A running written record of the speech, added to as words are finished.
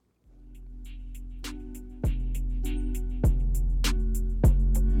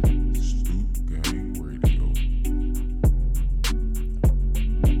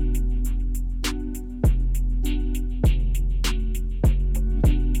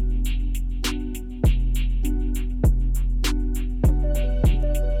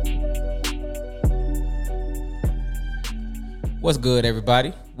What's good,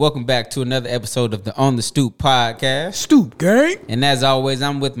 everybody? Welcome back to another episode of the On the Stoop podcast. Stoop gang. And as always,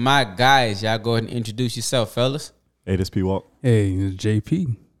 I'm with my guys. Y'all go ahead and introduce yourself, fellas. Hey, this P Walk. Hey, it's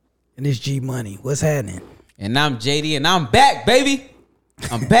JP. And it's G Money. What's happening? And I'm JD, and I'm back, baby.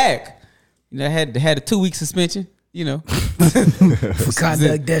 I'm back. You know, I had a 2-week suspension. You know, For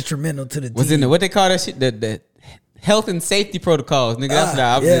conduct detrimental to the team. was in the what they call that shit? The health and safety protocols, nigga. That's what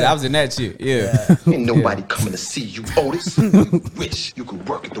I was in that shit. Yeah. Ain't nobody coming to see you, Otis. Wish you could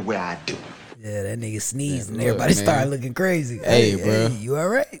work it the way I do. Yeah, that nigga sneezed and look, everybody man. started looking crazy. Hey, bro. you all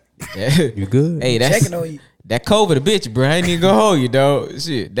right? You good? Hey, that's Checking on you. that COVID, a bitch, bro. I ain't even gonna hold you, dog.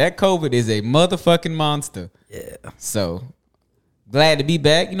 Shit, that COVID is a motherfucking monster. Yeah. So glad to be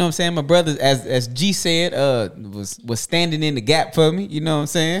back. You know what I'm saying? My brother, as G said, was standing in the gap for me. You know what I'm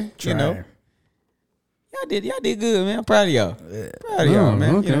saying? Trying. You know, y'all did good, man. I'm proud of y'all. Proud of y'all,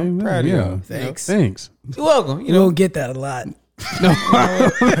 man. Okay, you know, proud of y'all. Thanks. Thanks. You're welcome. You You know, don't get that a lot.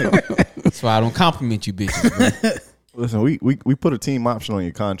 that's why I don't compliment you, bitches. Bro. Listen, we put a team option on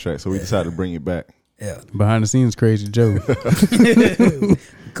your contract, so we decided to bring you back. Yeah. Behind the scenes, Crazy Joe. Call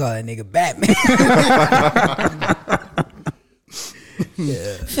that nigga Batman.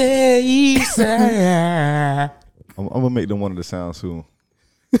 I'm gonna make them one of the sounds soon.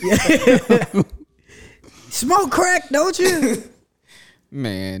 Smoke crack, don't you?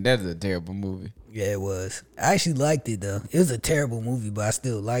 Man, that's a terrible movie. Yeah, it was. I actually liked it, though. It was a terrible movie, but I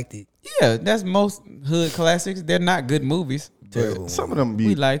still liked it. Yeah, that's most hood classics. They're not good movies. Terrible. Some of them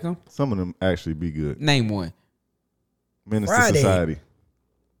We like them. some of them actually be good. Name one. Menace Friday. to Society.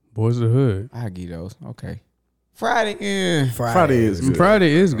 Boys of the Hood. I'll give those. Okay. Friday. Yeah. Friday is good.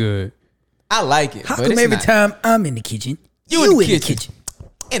 Friday is good. I like it. How but come it's every not. time I'm in the kitchen, You in the kitchen.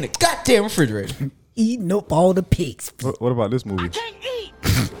 In the goddamn refrigerator. eating up all the pigs? What about this movie? Can't eat.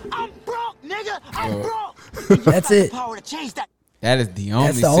 I'm broke, nigga. I'm broke. That's it. Power to change that. That is the only.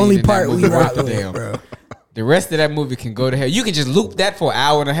 That's the scene only in that part we movie rock worth a with, damn. bro. The rest of that movie can go to hell. You can just loop that for an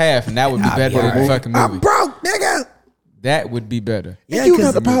hour and a half, and that would be better than the alright. fucking I'm movie. broke, nigga. That would be better. Yeah, You got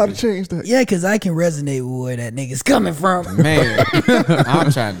cause, the power to change that. yeah, 'cause I can resonate with where that nigga's coming from. Man,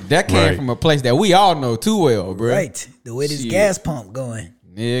 I'm trying. That came Right. from a place that we all know too well, bro. Right. The way this Shit. gas pump going.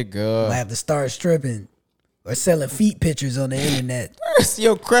 I Nigga. have to start stripping or selling feet pictures on the internet.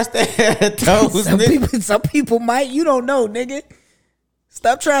 Your crust ass toes, Some nigga. some people might. You don't know, nigga.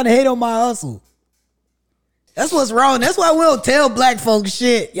 Stop trying to hate on my hustle. That's what's wrong. That's why we don't tell black folks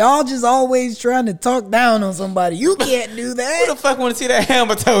shit. Y'all just always trying to talk down on somebody. You can't do Who the that. fuck want to see that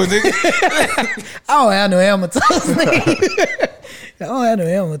hammer toe, nigga? I don't have no hammer toes, nigga. I don't have no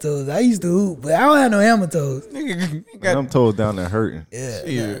hammer toes. I used to hoop, but I don't have no hammer toes. Nigga, you And got I'm told down there hurting. Yeah.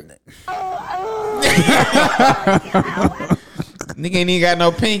 shit. Nigga ain't even got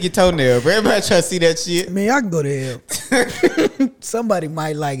no pinky toenail, bro. Everybody try to see that I shit. mean, I can go to hell. Somebody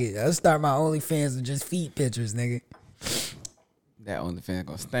might like it. I'll start my OnlyFans with just feet pictures, nigga. That OnlyFans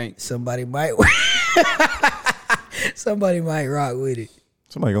gonna stink. Somebody might. Somebody might rock with it.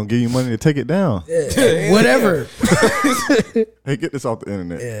 Somebody gonna give you money to take it down. Whatever. Hey, get this off the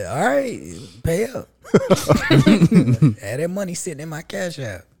internet. Yeah, all right. Pay up. Had that money sitting in my cash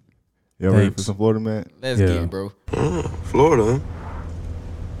app. Y'all ready for Thanks. some Florida man? Let's Yeah. get it, bro. Florida, huh?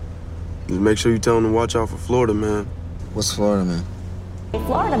 Just make sure you tell them to watch out for Florida, man. What's Florida, man?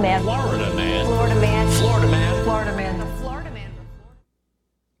 Florida man. Florida man. Florida man. Florida man. Florida man. The Florida man.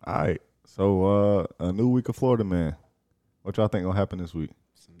 All right. So a new week of Florida man. What y'all think gonna happen this week?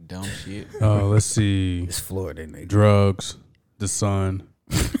 Some dumb shit. Let's see. It's Florida, nigga. Drugs, the sun,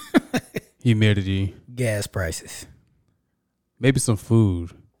 humidity, Gas prices. maybe some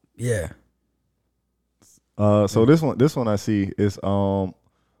food. Yeah. So this one I see is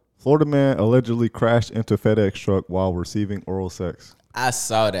Florida man allegedly crashed into FedEx truck while receiving oral sex. I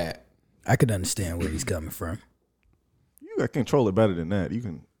saw that. I could understand where he's coming from. You gotta control it better than that. You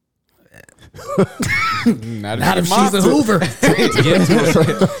can. Not if she's a Hoover.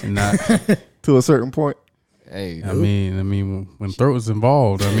 Not, To a certain point. Hey, I mean, when throat is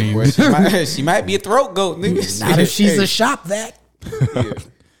involved, I mean, well, she might be a throat goat, nigga. Not if she's Hey. a shop vac.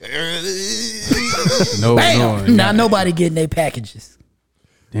 no, Bam. Now nobody getting their packages.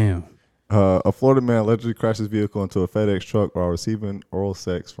 Damn. A Florida man allegedly crashed his vehicle into a FedEx truck while receiving oral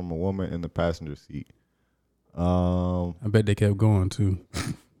sex from a woman in the passenger seat. I bet they kept going too.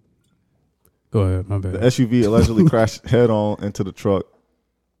 Go ahead, my The bad. SUV allegedly crashed head-on into the truck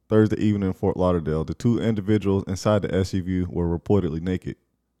Thursday evening in Fort Lauderdale. The two individuals inside the SUV were reportedly naked.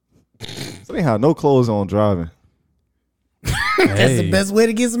 So they had no clothes on driving. That's the best way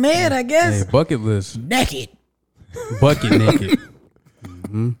to get some head, I guess. Hey, bucket list, Naked. bucket naked.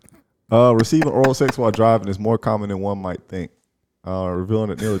 Receiving oral sex while driving is more common than one might think. revealing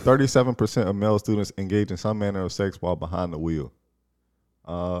that nearly 37% of male students engage in some manner of sex while behind the wheel.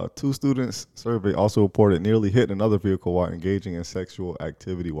 2 students surveyed also reported nearly hitting another vehicle while engaging in sexual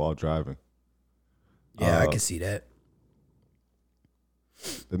activity while driving. Yeah, I can see that.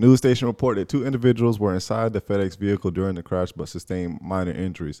 The news station reported that 2 individuals were inside the FedEx vehicle during the crash but sustained minor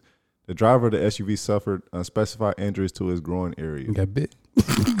injuries. The driver of the SUV suffered unspecified injuries to his groin area. He got bit.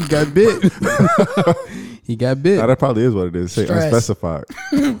 He got bit. He got bit. Now, that probably is what it is. Say Stress. unspecified.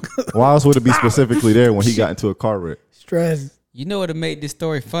 Why else would it be specifically there when he got into a car wreck? Stress. You know what would make this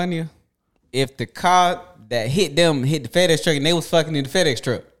story funnier? If the car that hit them hit the FedEx truck and they was fucking in the FedEx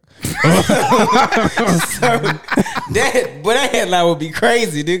truck. So that headline would be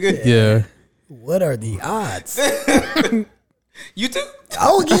crazy, nigga. Yeah. What are the odds? You too?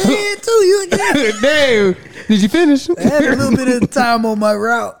 I'll get in too. You again. Damn. Did you finish? I had a little bit of time on my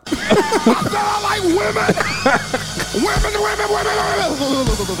route. I like women.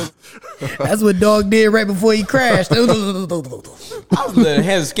 That's what Dog did right before he crashed. I was a little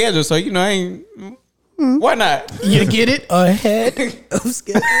ahead of schedule, so you know I ain't. Why not? You get it? Ahead of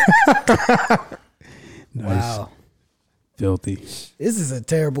schedule. Nice. Wow. Filthy. This is a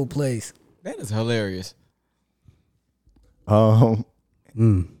terrible place. That is hilarious. So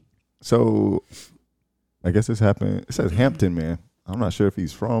I guess this happened. It says Hampton, man. I'm not sure if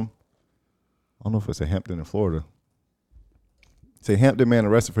he's from. I don't know if it's a Hampton in Florida. Say Hampton man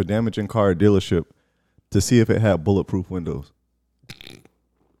arrested for damaging car at dealership to see if it had bulletproof windows.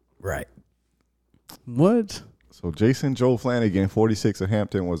 Right. What? So Jason Joe Flanagan, 46 of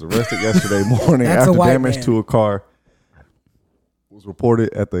Hampton, was arrested yesterday morning That's a after white damage man. to a car was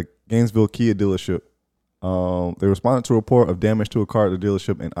reported at the Gainesville Kia dealership. They responded to a report of damage to a car at the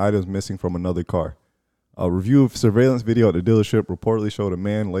dealership and items missing from another car. A review of surveillance video at the dealership reportedly showed a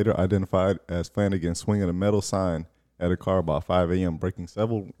man later identified as Flanagan swinging a metal sign at a car about 5 a.m., breaking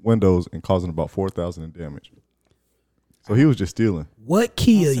several windows and causing about $4,000 in damage. So he was just stealing. What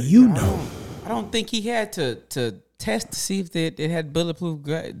Kia you know? I don't think he had to test to see if it had bulletproof.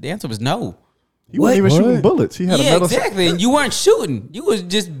 The answer was no. He wasn't even What? shooting bullets. He had a Yeah, metal exactly. And you weren't shooting. You was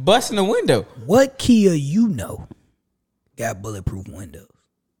just busting a window. What Kia you know got bulletproof windows?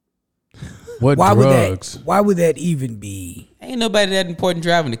 What Why drugs? would that even be Ain't nobody that important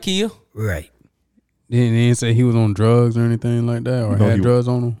driving the Kia. right? They didn't say he was on drugs or anything like that, or No, had he- drugs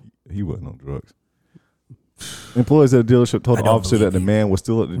on him. He wasn't on drugs. Employees at the dealership told I the don't officer that believe the you. man was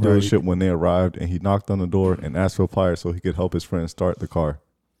still at the Right. dealership when they arrived, and he knocked on the door and asked for a plier so he could help his friend start the car,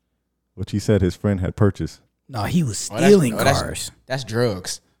 which he said his friend had purchased. No, he was Oh, that's- stealing oh, that's- cars. That's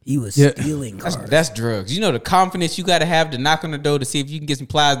drugs. He was Yeah. stealing cars. That's drugs. You know the confidence you got to have to knock on the door to see if you can get some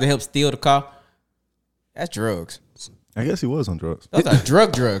pliers to help steal the car. That's drugs. I guess he was on drugs. Those are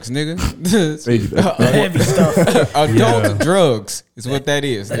drugs, nigga. heavy stuff. Adult drugs is what that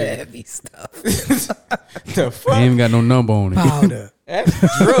is. Nigga. Heavy stuff. The He fuck? ain't even got no number on it. Powder. That's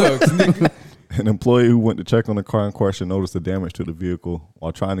drugs, nigga. An employee who went to check on the car in question noticed the damage to the vehicle.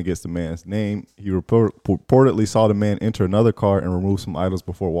 While trying to guess the man's name, he reportedly saw the man enter another car and remove some items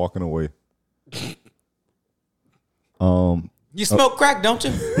before walking away. You smoke crack, don't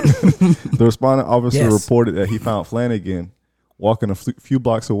you? The responding officer Yes. reported that he found Flanagan walking a few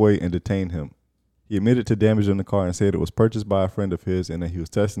blocks away and detained him. He admitted to damage in the car and said it was purchased by a friend of his and that he was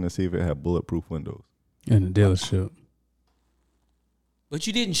testing to see if it had bulletproof windows. In the dealership. But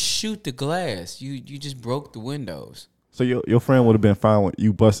you didn't shoot the glass. You just broke the windows. So your friend would have been fine with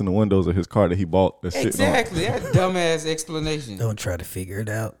you busting the windows of his car that he bought. That's sitting on. Exactly. That dumbass explanation. Don't try to figure it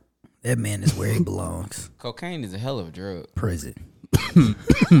out. That man is where he belongs. Cocaine is a hell of a drug. Prison.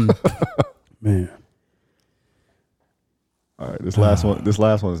 Man. All right, this last one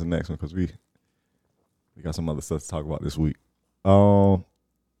is the next one because we got some other stuff to talk about this week.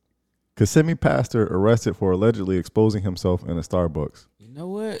 Kissimmee pastor arrested for allegedly exposing himself in a Starbucks. You know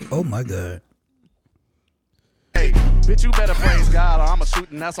what? Oh my God. Hey, bitch, you better praise God or I'm a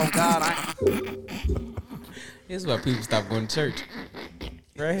shooting. That's on God. This is why people stop going to church.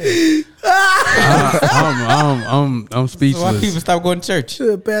 Right here. I'm This is why speechless. people stop going to church.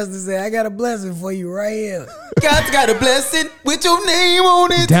 The pastor said, I got a blessing for you right here. God's got a blessing with your name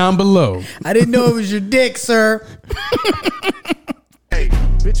on it. Down below. I didn't know it was your dick, sir. Hey,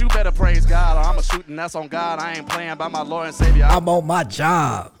 bitch, you better praise God or I'm a shooting. That's on God. I ain't playing by my Lord and Savior. I'm on my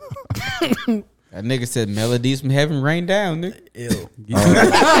job. That nigga said melodies from heaven rain down, nigga.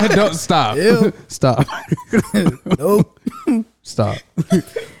 Ew. Don't stop. Ew. Stop. Nope. Stop.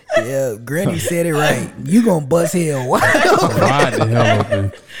 Yeah, Granny said it right. You gonna bust hell wide Wide the hell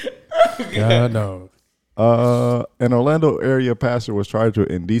open. God no. An Orlando area pastor was charged with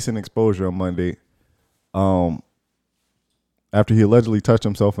indecent exposure on Monday. after he allegedly touched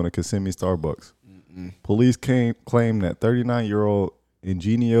himself in a Kissimmee Starbucks. Police claim that 39-year-old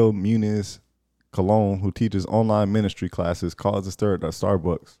Ingenio Muniz Colon, who teaches online ministry classes, caused a stir at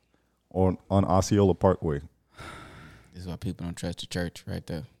Starbucks on Osceola Parkway. This is why people don't trust the church right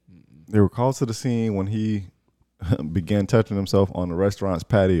there. They were called to the scene when he began touching himself on the restaurant's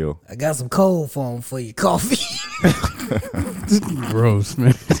patio. I got some cold foam for your coffee. Gross,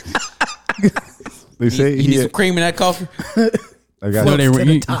 man. They say You he need some had, cream in that coffee? I got Floats to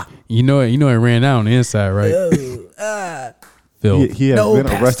the you, top. you know it ran out on the inside, right? Phil. he has No, been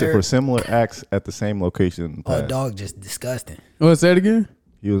arrested Pastor. for similar acts at the same location in the Oh, past. dog, just disgusting. What's that again?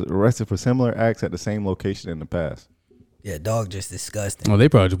 He was arrested for similar acts at the same location in the past. Yeah, dog, just disgusting. Oh, they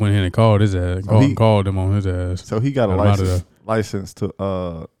probably just went in and called his ass. Called him on his ass. So he got a Got him out of license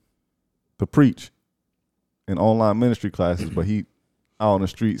to preach in online ministry classes, but he out on the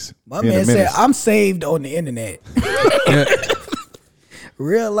streets. My being a man said, menace. I'm saved on the internet. Yeah.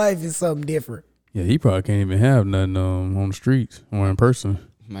 Real life is something different. Yeah, he probably can't even have nothing on the streets or in person.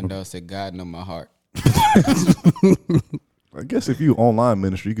 My dog said, God know my heart. I guess if you online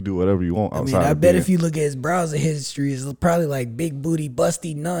ministry, you can do whatever you want I outside. mean, I of bet being- if you look at his browser history, it's probably like big booty,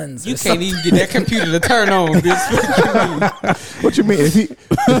 busty nuns. You or can't something. even get that computer to turn on, bitch. What you mean?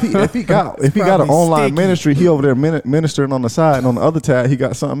 If he got an probably online sticky. ministry, he over there ministering on the side, and on the other tab he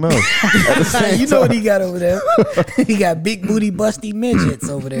got something else. At the same You know what time. he got over there? He got big booty, busty midgets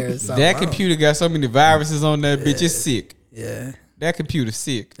over there. Or something. That computer got so many viruses on that bitch. It's sick. Yeah, That computer's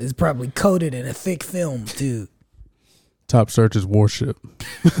sick. it's probably coated in a thick film too. Top search is warship.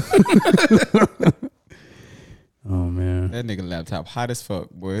 Oh man. That nigga laptop hot as fuck,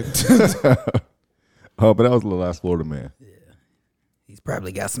 boy. Oh, but that was the last Florida man. He's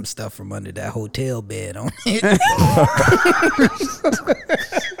probably got some stuff from under that hotel bed on it.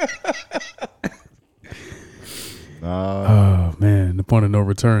 Oh man, the point of no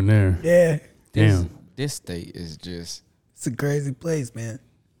return there. Yeah, Damn. This state is just. it's a crazy place, man.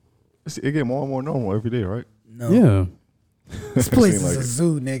 It get more and more normal every day, right? No, Yeah. this place Seem is like a it.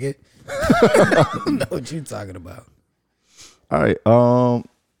 zoo, nigga. I don't know what you talking about. All right.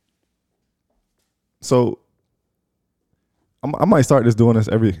 So I might start just doing this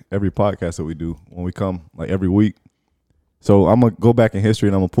every podcast that we do when we come, like every week. So I'm going to go back in history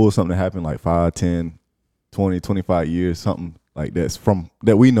and I'm going to pull something that happened like 5, 10, 20, 25 years, something like that's from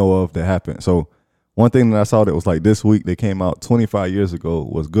that we know of that happened. So one thing that I saw that was like this week that came out 25 years ago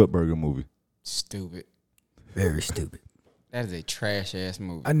was Good Burger movie. Stupid. Very stupid. That is a trash ass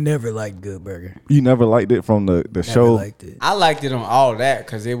movie. I never liked Good Burger. You never liked it from the Never show? liked it. I liked it on all that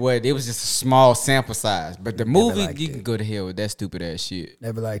because it was just a small sample size. But the movie, liked you it. can go to hell with that stupid ass shit.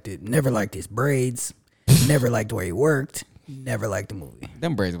 Never liked it. Never liked his braids. Never liked where he worked. Never liked the movie.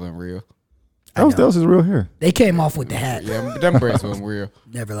 Them braids wasn't real. That was his real hair. They came off with the hat. Yeah, them braids wasn't real.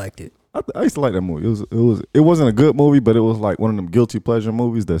 Never liked it. I used to like that movie. It wasn't a good movie, but it was like one of them guilty pleasure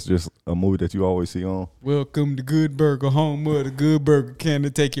movies. That's just a movie that you always see on. Welcome to Good Burger, home of the Good Burger. Can they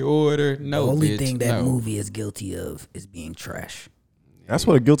take your order? No, The only bitch, thing that no. movie is guilty of is being trash. That's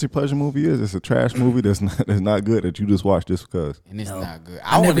what a guilty pleasure movie is. It's a trash movie that's not good that you just watch just because. And it's No. not good.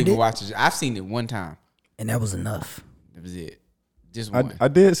 I I won't never even did. watch it. I've seen it one time. And that was enough. That was it. Just I, one. I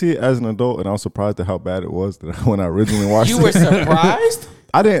did see it as an adult, and I was surprised at how bad it was that when I originally watched You it. were surprised?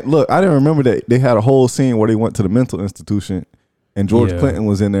 I didn't remember that they had a whole scene where they went to the mental institution, and George Yeah. Clinton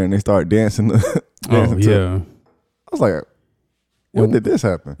was in there, and they started dancing. Oh dancing to- yeah. I was like, when did this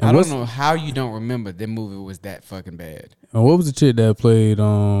happen? I don't what's- know how you don't remember that movie was that fucking bad. What was the chick that played?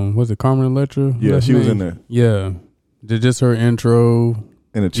 Was it Carmen Electra? Yeah, That's she was name? in there. Yeah, just her intro.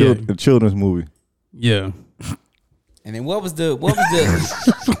 In a Yeah. children's movie. Yeah, And then what was the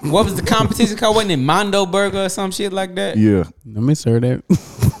competition called? Wasn't it Mondo Burger or some shit like that? Yeah. let me say that.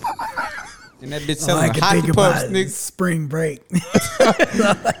 And that bitch All I selling can hockey think pucks, about is nigga. spring break.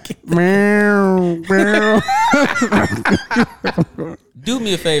 Do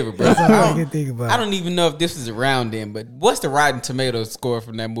me a favor, bro. That's all I can think about. I don't even know if this is around then, but what's the Rotten Tomatoes score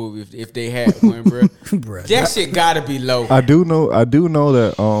from that movie if they had one, bro? Bruh, That shit gotta be low. I do know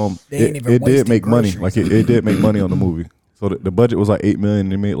that They ain't even it did wasting make money. groceries. Like it did make money on the movie. So the budget was like $8 million.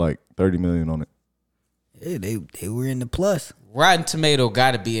 They made like $30 million on it. Yeah, they were in the plus. Rotten Tomato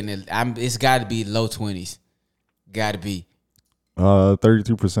gotta be in it. It's gotta be low 20s. Gotta be.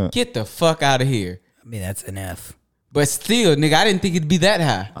 32%. Get the fuck out of here. I mean, that's an F. But still, nigga, I didn't think it'd be that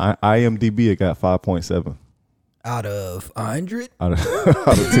high. IMDb it got 5.7 Out of 100? out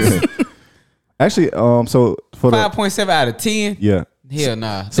of 10. Actually, so for the 5.7 out of 10? yeah. Hell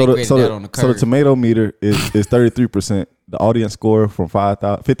nah. So They the graded so that on the the, so curve. the tomato meter is 33%. The audience score from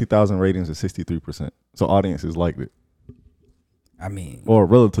 50,000 ratings is 63%. So audiences liked it. I mean, or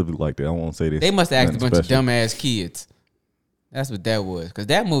relatively like that. I won't say this. They must have asked a bunch special. of dumbass kids. That's what that was. Because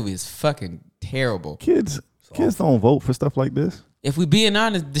that movie is fucking terrible. Kids don't vote for stuff like this. If we being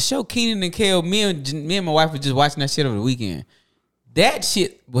honest, the show Kenan and Kel, me and my wife were just watching that shit over the weekend. That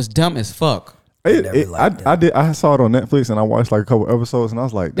shit was dumb as fuck. I saw it on Netflix and I watched like a couple episodes and I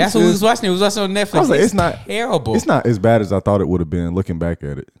was like, that's what we was watching. It was also on Netflix. I was like, it's it's not terrible. It's not as bad as I thought it would have been looking back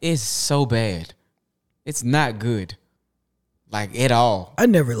at it. It's so bad. It's not good. Like at all. I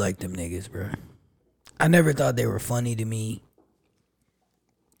never liked them niggas, bro. I never thought they were funny to me.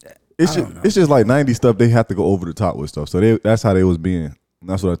 It's just like 90s stuff. They have to go over the top with stuff. So that's how they was being. And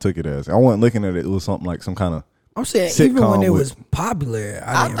that's what I took it as. I wasn't looking at it. It was something like some kind of. I'm saying even when it was popular,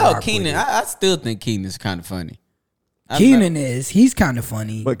 I thought Kenan. I still think Kenan's kind of funny. Kenan he's kind of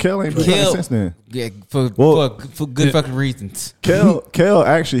funny. But Kel ain't been funny since then. Yeah, for good fucking reasons. Kel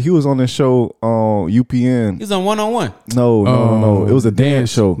actually, he was on this show on UPN. He was on 101. No. It was a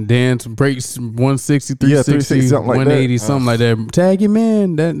dance show. Dance breaks 160, 360, yeah, 360 something like 180, that. Something like that. Tag your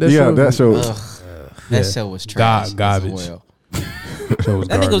man. That show. That show was trash. Garbage. As well.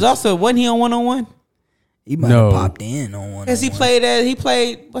 That nigga was also, wasn't he on 101? He might have popped in on one. Cause he played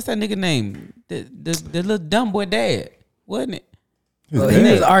what's that nigga name? The little dumb boy dad, wasn't it? He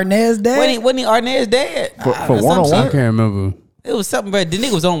was Arnaz's dad. Wasn't he Arnaz's dad? For 101? I can't remember. It was something, but the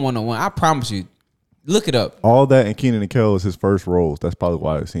nigga was on 101. I promise you. Look it up. All that and Kenan and Kel was his first roles. That's probably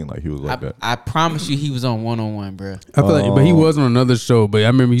why it seemed like he was like that. I promise you, he was on 101, bro. I feel like, but he was on another show. But I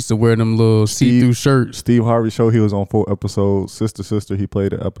remember he used to wear them little see-through shirts. Steve Harvey show. He was on 4 episodes. Sister, he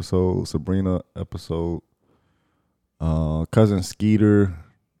played an episode. Sabrina episode. Cousin Skeeter,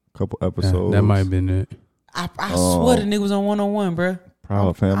 a couple episodes. That might have been it. I swear the nigga was on 101, bro.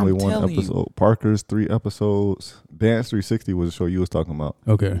 Proud Family, I'm 1 episode. You. Parker's 3 episodes. Dance 360 was the show you was talking about.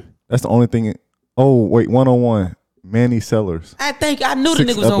 Okay. That's the only thing. Oh, wait, 101. Manny Sellers. I knew the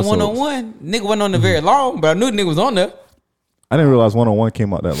nigga was on 101. Nigga wasn't on there very long, but I knew the nigga was on there. I didn't realize 101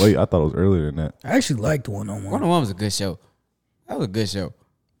 came out that late. I thought it was earlier than that. I actually liked 101. 101 was a good show. That was a good show.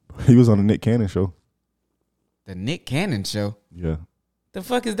 He was on the Nick Cannon show. The Nick Cannon show? Yeah. The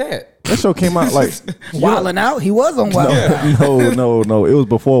fuck is that? That show came out like Wildin' Out. He was on Wildin' Out. No. It was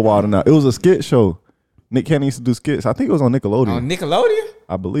before Wildin' Out. It was a skit show. Nick Cannon used to do skits. I think it was on Nickelodeon. On Nickelodeon?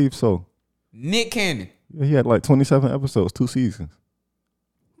 I believe so. Nick Cannon. Yeah, he had like 27 episodes, 2 seasons.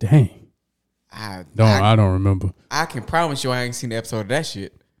 Dang. I don't remember. I can promise you I ain't seen the episode of that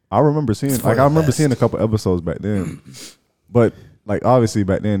shit. I remember seeing seeing a couple episodes back then. But like obviously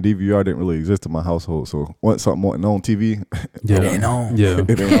back then DVR didn't really exist in my household. So once something wasn't on TV, it ain't on. Yeah.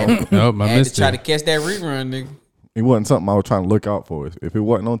 it ain't on. Nope, I had missed to try it. to catch that rerun, nigga. It wasn't something I was trying to look out for. If it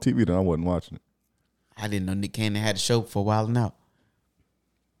wasn't on TV, then I wasn't watching it. I didn't know Nick Cannon had a show for a while now.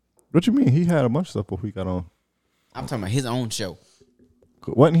 What you mean? He had a bunch of stuff before he got on. I'm talking about his own show.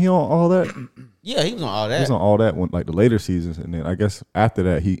 Wasn't he on all that? Yeah, he was on all that. He was on all that one, like the later seasons, and then I guess after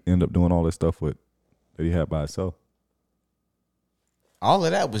that he ended up doing all this stuff that he had by himself. All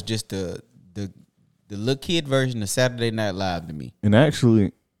of that was just the little kid version of Saturday Night Live to me. And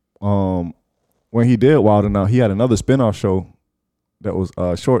actually, when he did Wildin' Out, he had another spinoff show that was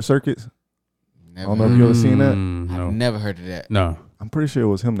Short Circuits. I don't know if you ever seen that. No. I've never heard of that. No. I'm pretty sure it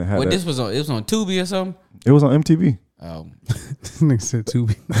was him that had What that. this was on? It was on Tubi or something. It was on MTV. This nigga said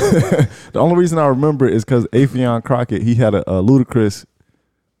Tubi. The only reason I remember it is because Affion Crockett, he had a Ludacris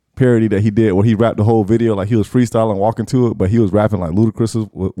parody that he did where he rapped the whole video like he was freestyling, walking to it, but he was rapping like Ludacris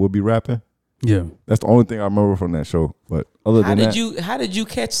would be rapping. Yeah. That's the only thing I remember from that show. But other than that, How did you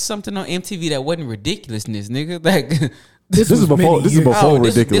catch something on MTV that wasn't ridiculousness, nigga? Like this is before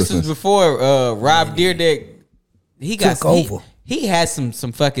ridiculousness. This was before Rob Dyrdek. He got Took over. He had some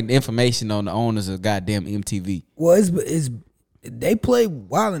fucking information on the owners of goddamn MTV. Well, they play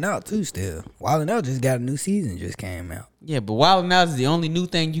Wildin' Out too. Still, Wildin' Out just got a new season. Just came out. Yeah, but Wild 'N Out is the only new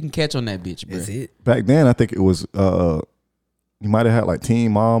thing you can catch on that bitch, bro. That's it. back then I think it was you might have had like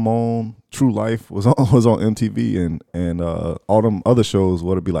Teen Mom on, True Life was on MTV, and all them other shows.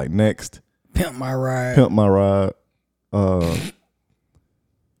 What it'd be like Next, Pimp My Ride.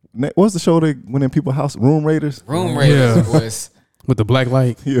 What's the show that went in people's house? Room Raiders. Room Raiders was With the black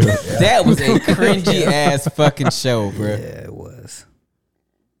light. Yeah. that was a cringy ass fucking show, bro. Yeah, it was.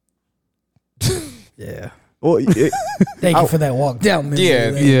 Yeah. Well, Thank you for that walk down memory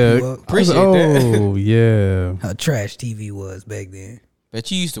lane. Yeah. Appreciate that. Oh, yeah. How trash TV was back then. But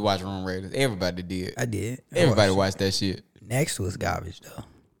you used to watch Room Raiders. Everybody did. I did. Everybody watched that shit. Next was garbage though.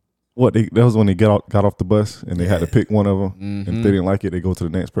 that was when they got off the bus and they had to pick one of them, and if they didn't like it, they go to the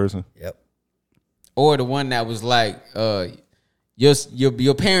next person. Yep. Or the one that was like,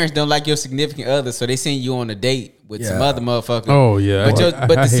 your parents don't like your significant other, so they send you on a date with some other motherfucker. Oh yeah, but the I hate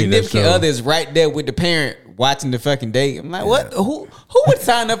that significant show. other is right there with the parent watching the fucking date. I'm like, what? Who would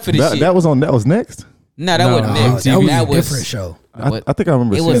sign up for this shit? That was next. No, that wasn't next. That was That a was different show. I think I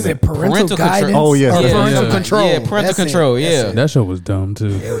remember It seeing was it. Is it parental Parental control. guidance? Oh, yeah. Or Yeah, parental yeah. control. Yeah, parental That's it. control. That's Yeah. That show was dumb too.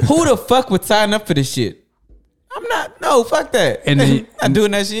 Who the fuck would sign up for this shit? I'm not. No, fuck that. And then- not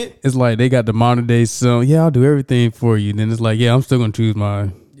doing that shit. It's like they got the modern day son. Yeah, I'll do everything for you. Then it's like, yeah, I'm still gonna choose my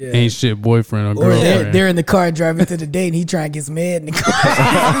ain't shit boyfriend or Or girlfriend. they're in the car driving to the date and he trying to get some head in the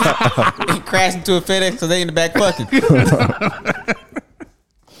car. He crashed into a FedEx because they in the back fucking.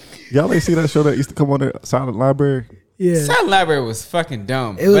 Y'all ain't see that show that used to come on the Silent Library? Yeah. Silent Library was fucking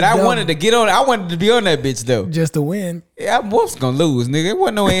dumb. It was But I dumb. wanted to get on. I wanted to be on that bitch though. Just to win. Yeah, I was gonna lose, nigga. It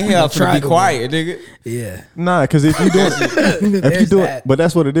wasn't no way in hell for to Tried be to quiet, nigga. Yeah. Nah, because if you doing if you There's doing, that. but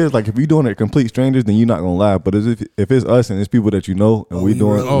that's what it is. Like if you doing it complete strangers, then you're not gonna lie. But if it's us and it's people that you know, and we you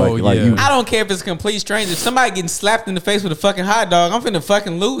doing really- like yeah. you, I don't care if it's a complete stranger. If somebody getting slapped in the face with a fucking hot dog, I'm finna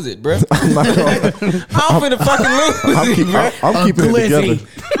fucking lose it, bro. I'm not gonna, I'm finna fucking lose it, bro. I'm keeping it glizzy.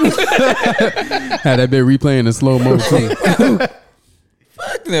 together. Had that bit replaying in slow motion.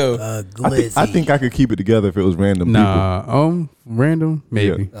 Fuck no. Glizzy. I think I could keep it together if it was random people. Nah, random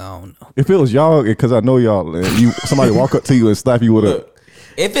maybe. I don't know. If it was y'all, because I know y'all, and somebody walk up to you and slap you with a. Look,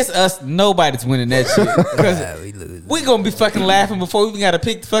 if it's us, nobody's winning that shit. Because we gonna be fucking laughing before we even gotta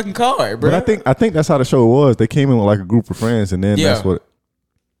pick the fucking card, bro. But I think that's how the show was. They came in with like a group of friends, and then Yeah. that's what.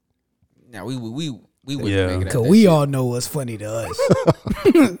 Now we wouldn't Yeah. make it out Cause that we shit. all know what's funny to us.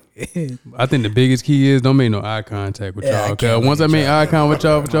 I think the biggest key is don't make no eye contact with Yeah, I y'all. can't Cause once I look at make eye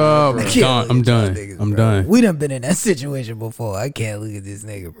contact with y'all, I can't I'm look at y'all done. niggas, I'm bro. done. We done been in that situation before. I can't look at this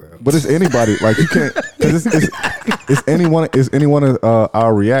nigga, bro. But it's anybody. Like you can't. Cause it's anyone. It's any one of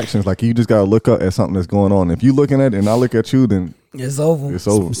our reactions. Like you just gotta look up at something that's going on. If you looking at it and I look at you, then It's over. it's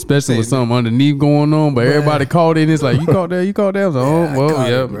over. Especially with something underneath going on, but everybody caught it. And it's like you caught that, you caught that. I was like, I oh caught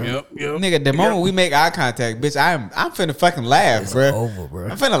it, well, bro. yep. Nigga, the moment we make eye contact, bitch, I'm finna fucking laugh, It's bro. over, bro.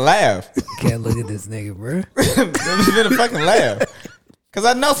 I'm finna laugh. Can't look at this nigga, bro. I'm finna fucking laugh. Cause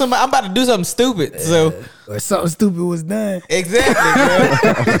I know I'm about to do something stupid. So Or something stupid was done.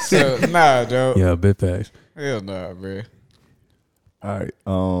 exactly, bro. So nah, Joe. Yeah, bit facts. Hell nah, bro. All right.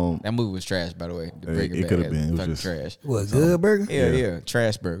 That movie was trash, by the way. The Breaking it Bad could've been. It was fucking just- trash. What, good burger? Yeah,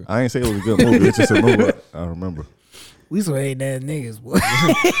 trash burger. I ain't say it was a good movie. It's just a movie I remember. We some ain't that niggas, boy.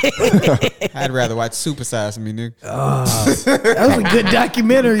 I'd rather watch Super Size Me, nigga. That was a good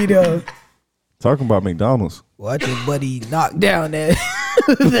documentary, though. Talking about McDonald's. Watch your buddy knock down that,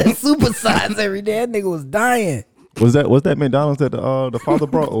 that super size every day. That nigga was dying. Was that McDonald's that the father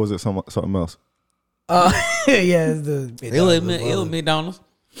brought, or was it something else? Yeah, it's the. It was McDonald's.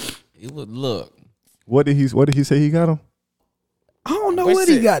 It was look. What did he say he got him? I don't know What what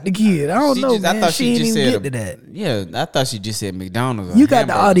he said- got the kid. I don't She know, just- I man. thought She she ain't just even said get to that. Yeah, I thought she just said McDonald's. or You got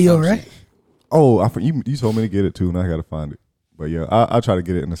the hamburger or audio, some right? shit. Oh, you told me to get it too, and I gotta find it. But yeah, I'll try to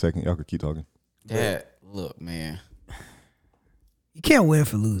get it in a second. Y'all could keep talking. That look, man. You can't win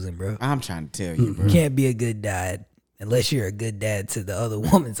for losing, bro. I'm trying to tell you, bro. You can't be a good dad unless you're a good dad to the other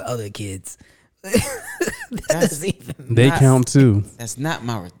woman's other kids. That's even. They Not- count too. That's not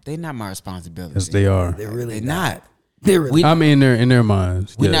they not my responsibility. Yes, they are. They're really They're not. They're really. We- I mean, in their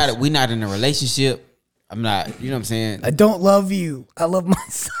minds. We yes. not in a relationship. I'm not. You know what I'm saying? I don't love you. I love my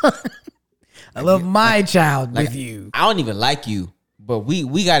son. I love my child with you. I don't even like you, but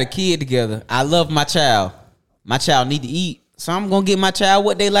we got a kid together. I love my child. My child need to eat, so I'm gonna get my child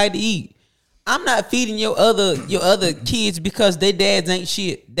what they like to eat. I'm not feeding your other kids because their dads ain't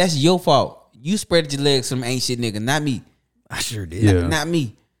shit. That's your fault. You spread your legs from ain't shit nigga, not me. I sure did. Yeah. Not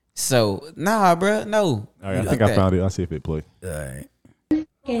me. So nah, bro, no. All right, I think I found it. I'll see if it play. All right.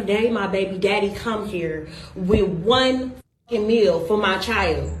 And day my baby daddy come here with one fucking meal for my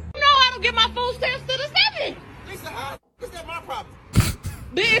child. No, I don't get my food stamps to the 7. Lisa, is that my problem?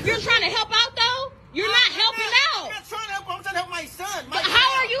 But if you're trying to help out though, you're not helping I'm out. not trying to help. I'm trying to help my son. But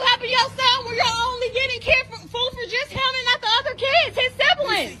how are you helping your son when you're only getting food for just him and not the other kids, his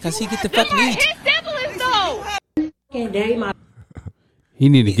siblings? Cause he get the Them fucking are eat. his siblings though. And day my He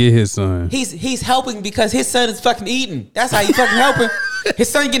need to get his son. He's helping because his son is fucking eating. That's how he fucking helping. His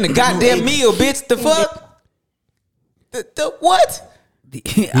son getting a goddamn meal, bitch. The fuck? The what? He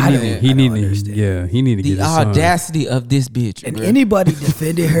need to get The his son. audacity of this bitch. And bro. anybody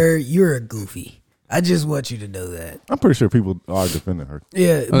defended her, you're a goofy. I just want you to know that. I'm pretty sure people are defending her.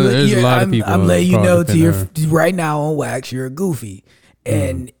 Yeah, Oh, there's a lot of people I'm letting you probably know to your defend right now on wax, you're a goofy,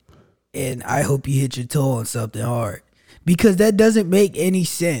 and I hope you hit your toe on something hard. Because that doesn't make any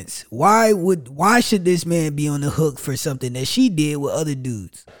sense. Why should this man be on the hook for something that she did with other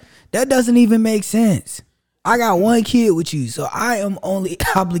dudes? That doesn't even make sense. I got one kid with you, so I am only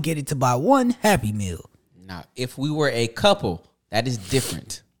obligated to buy one Happy Meal. Now, if we were a couple, that is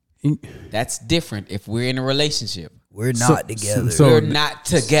different. That's different if we're in a relationship. We're not together. We're not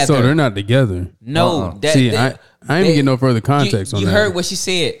together. So they're not together. No. See, I ain't getting no further context on that. You heard what she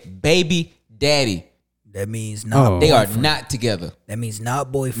said. Baby daddy. That means not They are boyfriend. not together. That means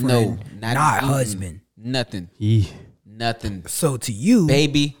not boyfriend. No. Not husband. Nothing. Yeah. Nothing. So to you,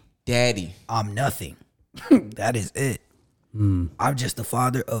 Baby daddy. I'm nothing. That is it. I'm just the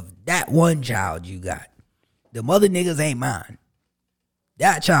father of that one child you got. The mother niggas ain't mine.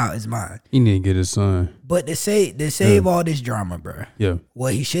 That child is mine. He need to get his son. But to save all this drama, bro. Yeah.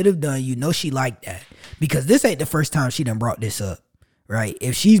 What he should have done, she liked that. Because this ain't the first time she done brought this up. Right?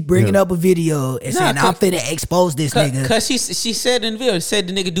 If she's bringing up a video and saying, I'm finna expose this nigga. Because she said in the video, said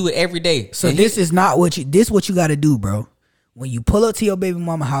the nigga do it every day. So And this is not what you got to do, bro. When you pull up to your baby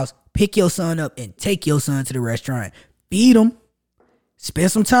mama house, pick your son up and take your son to the restaurant. Feed him.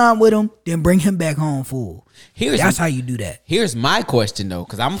 Spend some time with him, then bring him back home full. That's how you do that. Here's my question though,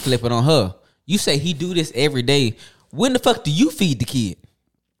 because I'm flipping on her. You say he do this every day. When the fuck do you feed the kid?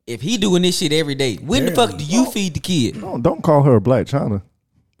 If he doing this shit every day, when the fuck do you feed the kid? Don't call her a Black China.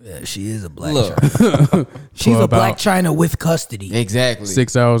 Yeah, she is a Black China. She's a Black China with custody. Exactly.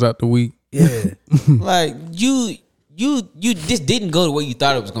 6 hours out the week. Yeah. Like you just didn't go the way you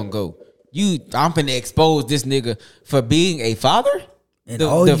thought it was gonna go. I'm finna expose this nigga for being a father? And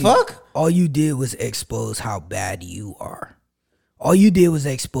the fuck? All you did was expose how bad you are. All you did was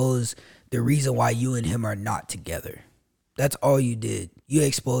expose the reason why you and him are not together. That's all you did. You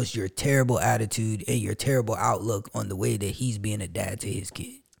exposed your terrible attitude and your terrible outlook on the way that he's being a dad to his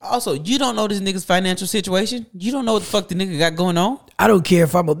kid. Also, you don't know this nigga's financial situation. You don't know what the fuck the nigga got going on. I don't care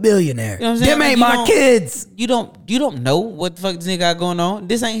if I'm a billionaire. You know what I'm saying? Them ain't my kids. You don't know what the fuck this nigga got going on.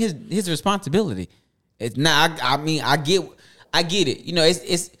 This ain't his responsibility. It's not. I mean, I get it. You know,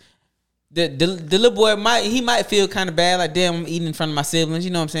 it's the little boy might feel kind of bad, like damn, I'm eating in front of my siblings.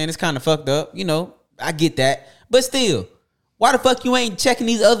 You know what I'm saying? It's kind of fucked up. You know, I get that, but still. Why the fuck you ain't checking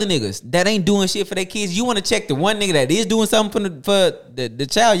these other niggas that ain't doing shit for their kids? You want to check the one nigga that is doing something for the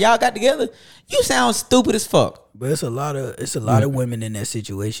child y'all got together? You sound stupid as fuck. But it's a lot of women in that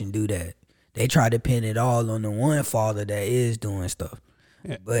situation do that. They try to pin it all on the one father that is doing stuff.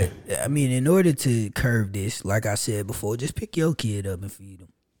 Yeah. But I mean, in order to curb this, like I said before, just pick your kid up and feed him.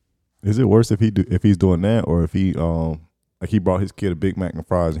 Is it worse if he's doing that, or if he like he brought his kid a Big Mac and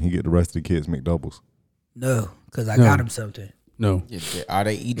fries and he get the rest of the kids McDoubles? No, because I got him something. No. Are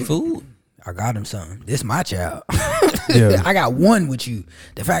they eating food? I got him something. This my child. Yeah. I got one with you.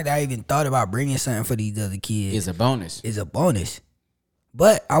 The fact that I even thought about bringing something for these other kids is a bonus.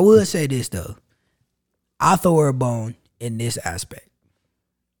 But I will say this though. I throw her a bone in this aspect.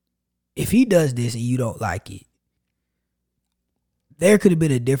 If he does this and you don't like it, there could have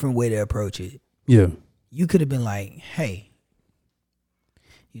been a different way to approach it. Yeah. You could have been like, hey,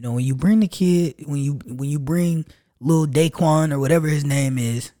 you know, when you bring the kid, when you bring little Daquan or whatever his name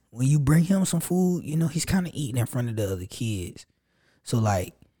is, when you bring him some food, you know, he's kind of eating in front of the other kids. So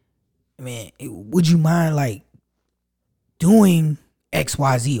like, man, would you mind like doing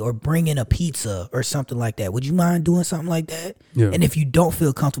XYZ or bringing a pizza or something like that? Would you mind doing something like that? Yeah. And if you don't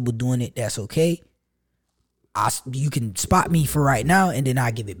feel comfortable doing it, that's okay. You can spot me for right now and then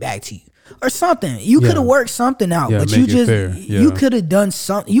I'll give it back to you. Or something. You could have worked something out, but you just you could have done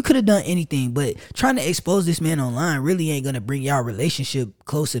something. You could have done anything, but trying to expose this man online really ain't gonna bring y'all relationship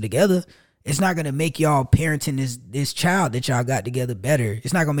closer together. It's not gonna make y'all parenting this child that y'all got together better.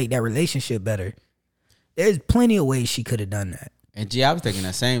 It's not gonna make that relationship better. There's plenty of ways she could have done that. And G, I was thinking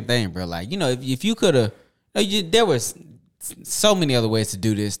the same thing, bro. Like, you know, if you could have, there was so many other ways to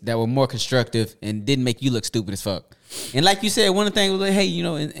do this that were more constructive and didn't make you look stupid as fuck. And like you said, one of the things was like, hey, you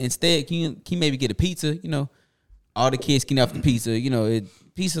know, instead, can you maybe get a pizza? You know, all the kids can off the pizza. You know,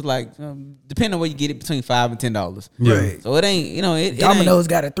 pizza's like, depending on where you get it, between $5 and $10. Yeah. Right. So it ain't, you know, Domino's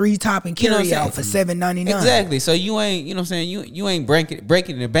got a 3-topping carry you know out for $7.99. Exactly. So you ain't, you know what I'm saying? You ain't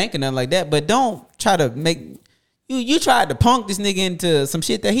breaking the bank or nothing like that. But don't try to make. You tried to punk this nigga into some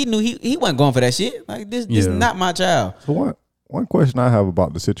shit that he knew he wasn't going for that shit. Like this is not my child. So one question I have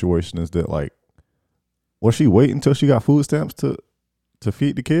about the situation is that, like, was she waiting until she got food stamps to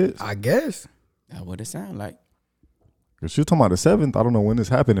feed the kids? I guess. That's what it sound like. Cause she was talking about the 7th. I don't know when this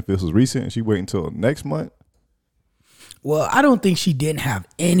happened. If this was recent, and she waiting until next month. Well, I don't think she didn't have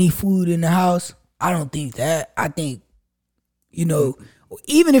any food in the house. I don't think that. I think, you know,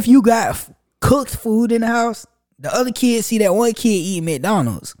 even if you got cooked food in the house, The other kids see that one kid eating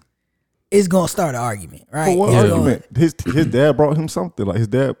McDonald's, it's gonna start an argument, right? But what It's argument? His dad brought him something. Like his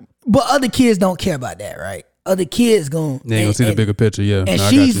dad. But other kids don't care about that, right? Other kids gonna They ain't gonna see the bigger picture, yeah. And No, I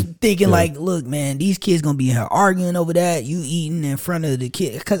she's got you. thinking Yeah. like, look, man, these kids gonna be here arguing over that. You eating in front of the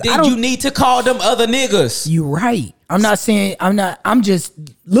kid because Then you need to call them other niggas. You right. I'm not saying I'm just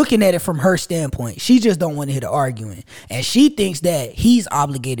looking at it from her standpoint. She just don't want to hear the arguing, and she thinks that he's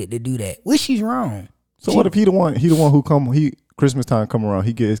obligated to do that, which she's wrong. So what if he the one who Christmas time come around,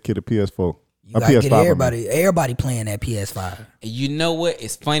 he get his kid a PS4. You gotta get everybody playing that PS5. You know what?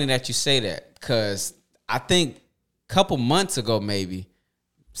 It's funny that you say that because I think a couple months ago, maybe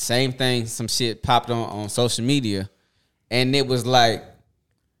same thing. Some shit popped on social media, and it was like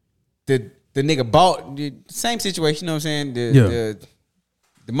the nigga bought the same situation. You know what I'm saying?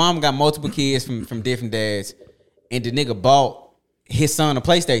 The mom got multiple kids from different dads, and the nigga bought his son a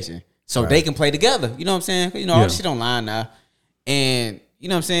PlayStation so they can play together. You know what I'm saying? You know, all this shit online now, and you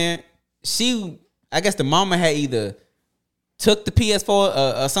know what I'm saying? I guess the mama had either took the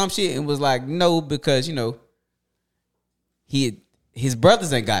PS4 or some shit and was like, no, because you know his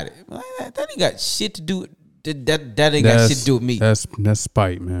brothers ain't got it. Like, that ain't got shit to do. That ain't got shit to do with me. That's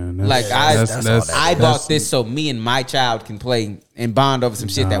spite, man. I bought this so me and my child can play and bond over some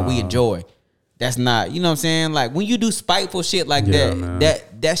shit that we enjoy. That's not, you know what I'm saying? Like when you do spiteful shit like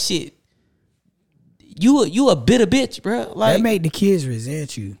that shit, you a bitter bitch, bro. Like that made the kids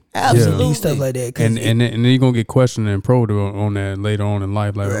resent you. Absolutely, stuff like that. And then you're gonna get questioned and probed on that later on in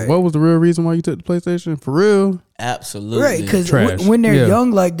life. Like, what was the real reason why you took the PlayStation? For real? Absolutely, right? Because when they're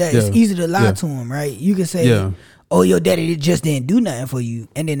young like that, it's easy to lie to them, right? You can say, "Oh, your daddy just didn't do nothing for you,"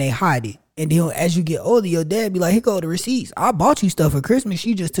 and then they hide it. And then as you get older, your dad be like, "Here go the receipts. I bought you stuff for Christmas.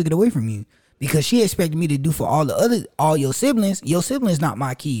 She just took it away from you because she expected me to do for all your siblings. Your siblings not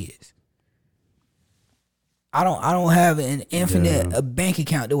my kids." I don't have an infinite a bank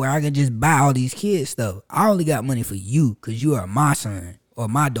account to where I can just buy all these kids stuff. I only got money for you because you are my son or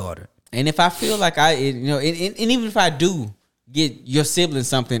my daughter. And if I feel like and even if I do get your sibling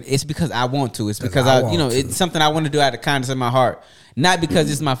something, it's because I want to. It's because it's something I want to do out of kindness in my heart, not because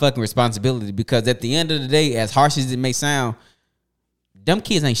it's my fucking responsibility. Because at the end of the day, as harsh as it may sound, them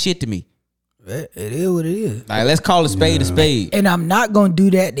kids ain't shit to me. It is what it is. Like let's call a spade a spade. And I'm not gonna do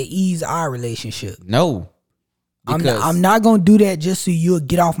that to ease our relationship. No. I'm not gonna do that just so you'll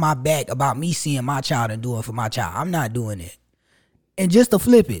get off my back about me seeing my child and doing for my child. I'm not doing it. And just to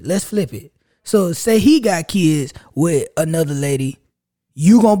flip it, let's flip it. So say he got kids with another lady,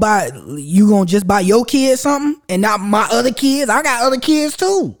 you gonna just buy your kids something and not my other kids? I got other kids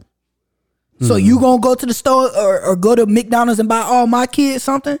too. So you gonna go to the store or go to McDonald's and buy all my kids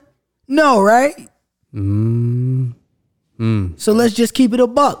something? No, right? So let's just keep it a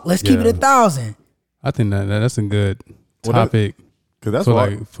buck. Let's keep it 1,000. I think that's a good topic. Because that's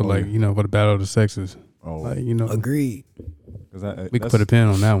for the battle of the sexes. Oh, agreed. We could put a pin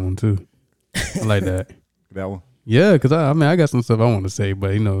on that one too. I like that. That one. Yeah, because I got some stuff I want to say,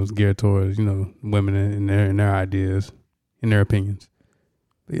 but it's geared towards women and their ideas and their opinions.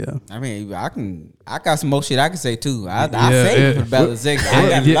 But yeah, I mean, I got some more shit I can say too. I say for the battle of sex. I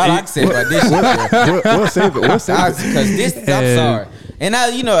got a lot I can say about this shit. We'll save it. Because this, I'm sorry. And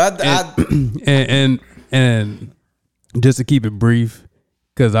and just to keep it brief,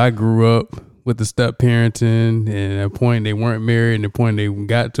 because I grew up with the step parenting, and at a point they weren't married, and at a point they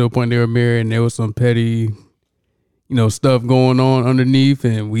got to a point they were married, and there was some petty, stuff going on underneath,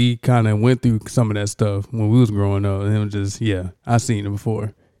 and we kind of went through some of that stuff when we was growing up, and it was just I seen it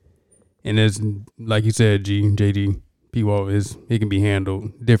before, and it's like you said, JD, it can be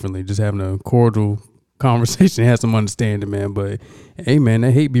handled differently, just having a cordial conversation, have some understanding, man. But hey, man,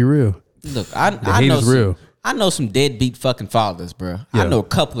 that hate be real. Look, I know real. I know some deadbeat fucking fathers, bro. Yeah. I know a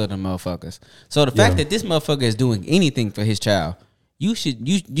couple of them motherfuckers. So the fact that this motherfucker is doing anything for his child, you should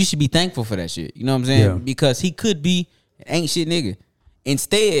be thankful for that shit. You know what I'm saying? Yeah. Because he could be an ain't shit nigga.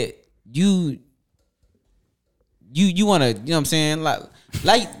 Instead, you want to, you know what I'm saying?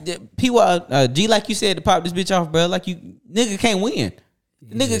 Like P.Y. G, like you said, to pop this bitch off, bro. Like nigga can't win.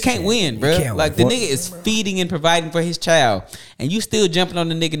 The nigga can't win, bro. Like the nigga is feeding and providing for his child, and you still jumping on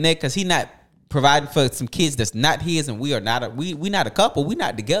the nigga neck because he not providing for some kids that's not his, and we are not we not a couple. We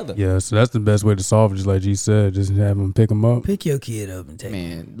not together. Yeah, so that's the best way to solve it. Just like G said, just have him pick him up. Pick your kid up and take.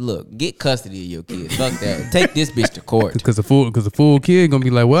 Man, look, get custody of your kid. Fuck that. Take this bitch to court. Because the fool kid gonna be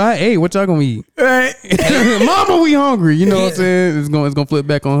like, well, I ate. What y'all gonna eat? Right, Mama, we hungry. You know what I'm saying? It's gonna flip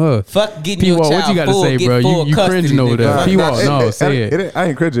back on her. Fuck getting your child. What you got to say, bro? You cringing over there. P-Wall, no, say it. I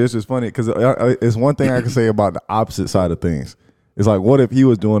ain't cringing. It's just funny because it's one thing I can say about the opposite side of things. It's like, what if he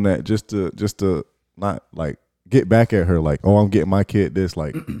was doing that just to not like get back at her like, oh, I'm getting my kid this.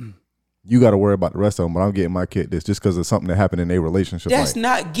 Like, you got to worry about the rest of them, but I'm getting my kid this just because of something that happened in their relationship. That's like,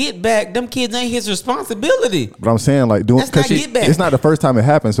 not get back. Them kids ain't his responsibility. But I'm saying like doing That's not get back. It's not the first time it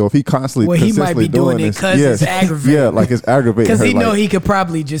happened. So if he constantly, he might be doing it because it's aggravating. Yeah, like it's aggravating. Because he know like, he could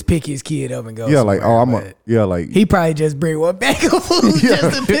probably just pick his kid up and go. Yeah, like like he probably just bring one back of food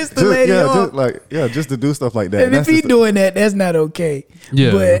just to piss the lady off. Just to do stuff like that. And if he doing that, that's not okay.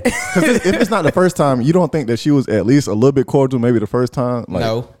 Yeah, but if it's not the first time, you don't think that she was at least a little bit cordial, maybe the first time? Like,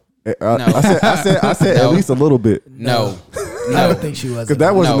 No. I said No. at least a little bit. No. I don't think she was. Because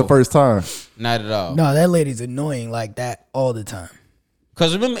that wasn't No. the first time. Not at all. No, that lady's annoying like that all the time.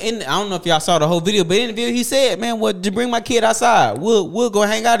 Cause remember, I don't know if y'all saw the whole video, but in the video he said, "Man, what? To bring my kid outside, we'll go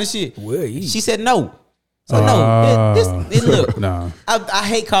hang out and shit." Will you? She said no. So no. Look, Nah. I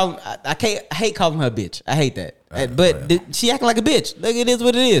hate calling. I hate calling her a bitch. I hate that. But she acting like a bitch. Like it is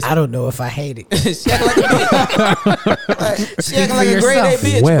what it is. I don't know if I hate it. She acting like a bitch. She acting like a grade A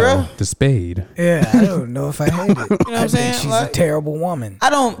bitch, Well, bro. the spade. Yeah, I don't know if I hate it. You know what I'm saying? She's Like, a terrible woman. I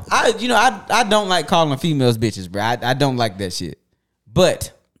don't like calling females bitches, bro. I don't like that shit.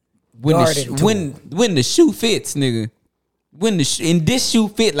 But when when the shoe fits, nigga, and this shoe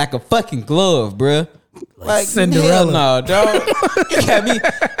fit like a fucking glove, bro. Like Cinderella. No, dog. You got me.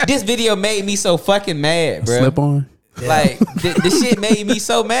 This video made me so fucking mad, bro. Slip on. Like the shit made me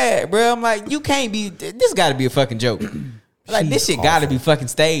so mad, bro. I'm like, you can't be. This got to be a fucking joke. Like this shit got to be fucking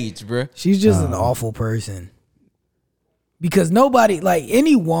staged, bro. She's just an awful person. Because nobody, like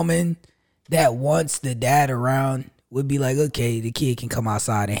any woman that wants the dad around would be like, okay, the kid can come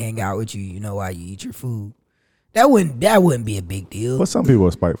outside and hang out with you, you know, while you eat your food. That wouldn't be a big deal. But some people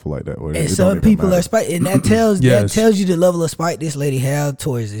are spiteful like that. And some people are spiteful, and that tells you the level of spite this lady had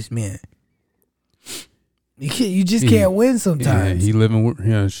towards this man. You just can't win sometimes. Yeah,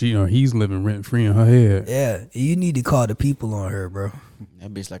 he's living rent free in her head. Yeah, you need to call the people on her, bro.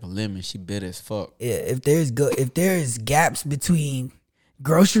 That bitch like a lemon. She bitter as fuck. Yeah, if there's gaps between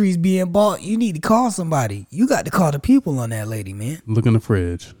groceries being bought, you need to call somebody. You got to call the people on that lady, man. Look in the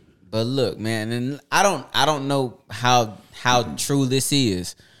fridge. But look, man, and I don't know how true this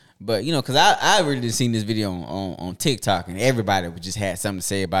is, but you know, cause I really seen this video on TikTok, and everybody just had something to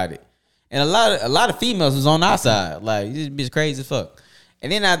say about it, and a lot of females was on our side, like this bitch crazy as fuck.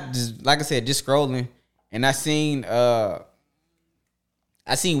 And then I just, like I said, just scrolling, and I seen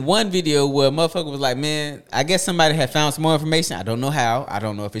one video where a motherfucker was like, man, I guess somebody had found some more information. I don't know how. I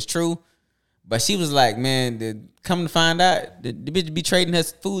don't know if it's true. But she was like, man, come to find out, the bitch be trading her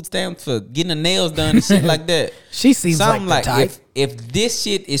food stamps for getting her nails done and shit like that. She seems something like the type. If this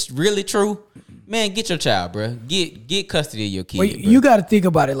shit is really true, man, get your child, bro. Get custody of your kid. Well, you got to think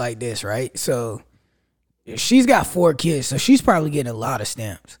about it like this, right? So she's got 4 kids, so she's probably getting a lot of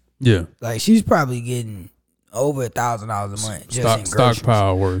stamps. Yeah, like she's probably getting over $1,000 a month just in groceries.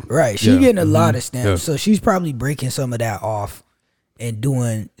 Stockpile worth. Right, she's getting a lot of stamps, Yeah. so she's probably breaking some of that off and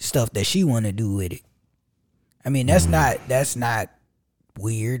doing stuff that she want to do with it. I mean, that's not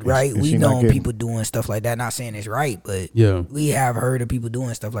weird, right? We know people doing stuff like that. Not saying it's right, but we have heard of people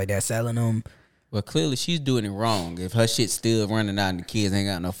doing stuff like that, selling them. Well, clearly she's doing it wrong. If her shit's still running out and the kids ain't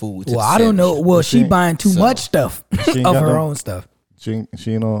got no food. Well, I don't know. Well, she buying too much stuff of her own stuff. She ain't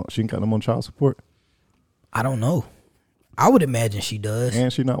got them on child support. I don't know. I would imagine she does.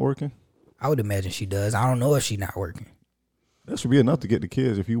 And she not working. I would imagine she does. I don't know if she not working. That should be enough to get the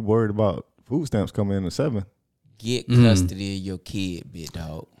kids if you worried about food stamps coming in at 7. Get custody of your kid, big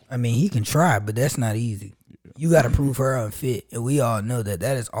dog. I mean, he can try, but that's not easy. You got to prove her unfit, and we all know that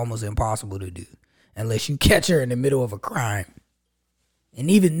is almost impossible to do unless you catch her in the middle of a crime. And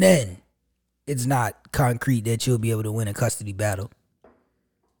even then, it's not concrete that you'll be able to win a custody battle.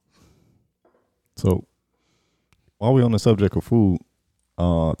 So, while we're on the subject of food,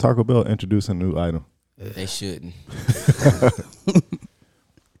 Taco Bell introduced a new item. They shouldn't.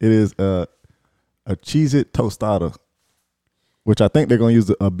 It is a Cheez-It tostada, which I think they're gonna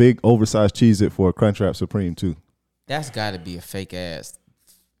use a big oversized Cheez-It for a Crunchwrap Supreme too. That's got to be a fake ass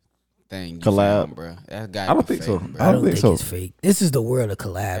thing. Collab, found, bro. That's got. I don't think so. Bro. I don't think it's fake. This is the world of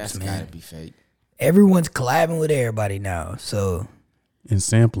collabs, That's man. got to be fake. Everyone's collabing with everybody now, so. And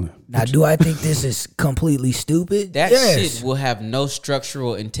sampling. Now, do I think this is completely stupid? That Yes. shit will have no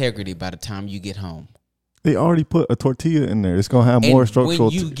structural integrity by the time you get home. They already put a tortilla in there. It's gonna have more structural.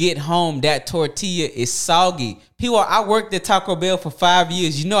 When you get home, that tortilla is soggy. People, I worked at Taco Bell for 5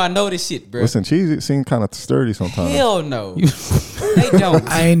 years. You know I know this shit, bro. Listen, Cheez-It seem kind of sturdy sometimes. Hell no, they don't.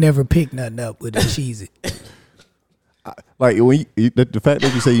 I ain't never picked nothing up with a Cheez-It. Like when the fact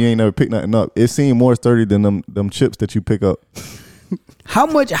that you say you ain't never picked nothing up, it seemed more sturdy than them chips that you pick up. How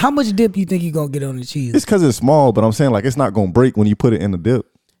much dip you think you gonna get on the cheese? It's because it's small, but I'm saying like it's not gonna break when you put it in the dip.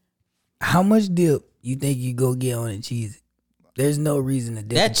 How much dip you think you go get on the cheese? There's no reason to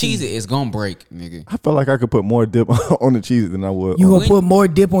dip That the cheese is gonna break, nigga. I feel like I could put more dip on the cheese than I would. You on gonna put more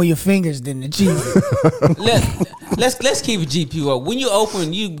dip on your fingers than the cheese. Let's keep a GPU up. When you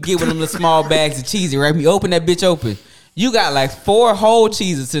open, you get one of them little small bags of cheesy, right? When you open that bitch open, you got like 4 whole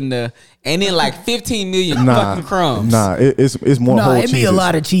cheeses in there, and then like 15 million fucking crumbs. Nah, it's more whole it cheeses. be a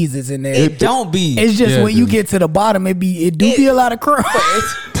lot of cheeses in there. It don't be. It's just when you get to the bottom, it be a lot of crumbs.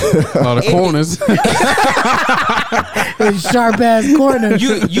 A lot of corners. Sharp ass corners.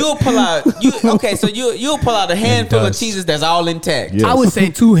 You'll pull out you'll pull out a handful of cheeses that's all intact. Yes. I would say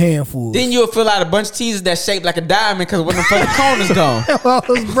 2 handfuls. Then you'll fill out a bunch of cheeses that's shaped like a diamond because one of them fucking corners gone. Well,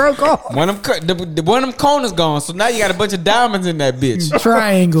 it's broke off. One of them corners gone. So now you got a bunch of diamonds in that bitch.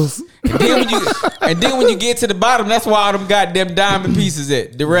 Triangles. And then when you get to the bottom, that's why all them goddamn diamond pieces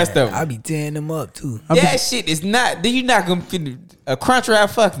at. The rest of them. I be tearing them up too. That shit is not. Then you're not gonna fit a crunch wrap.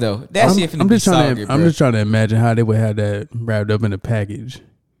 Fuck though. That shit finna be soggy, bro. I'm just trying to imagine how they would have that wrapped up in a package.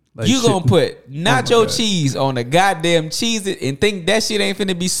 Like you gonna put Oh nacho cheese on a goddamn cheese and think that shit ain't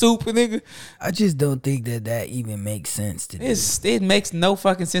finna be soup, nigga? I just don't think that even makes sense to do. It makes no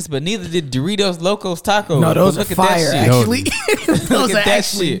fucking sense. But neither did Doritos Locos Tacos. No, those are Look at fire. that shit. Actually, Look at that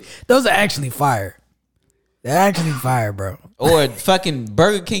shit. Those are actually fire. They're actually fire, bro. Or fucking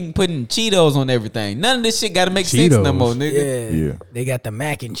Burger King putting Cheetos on everything. None of this shit gotta make sense no more, nigga. Yeah. They got the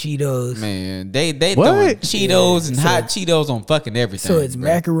mac and Cheetos. Man, they throwing Cheetos and hot Cheetos on fucking everything. So it's bro.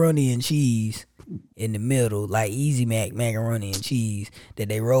 macaroni and cheese in the middle, like Easy Mac macaroni and cheese that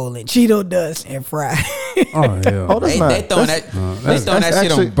they roll in Cheeto dust and fry. Oh hell. They throwing that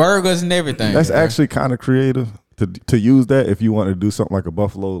shit on burgers and everything. That's actually kind of creative to use that if you want to do something like a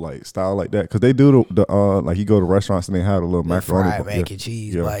buffalo like style like that, because they do the like you go to restaurants and they have a little macaroni fried mac and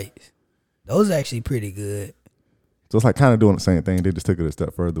cheese bites. Those are actually pretty good. So it's like kind of doing the same thing. They just took it a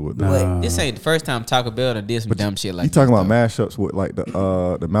step further with that. This ain't the first time Taco Bell done did some dumb shit like you talking about mashups with like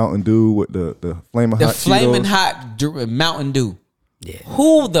the Mountain Dew with the flaming hot flaming Cheetos. hot Mountain Dew. Yeah.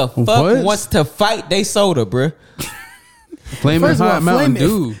 Who the fuck wants to fight they soda, bruh? Flaming First of hot all, Mountain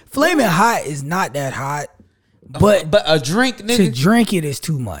Dew. Flaming hot is not that hot, but a drink, nigga. To drink it is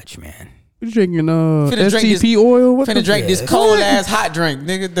too much, man. You drinking Finna drink STP oil? What Finna drink this cold ass hot drink,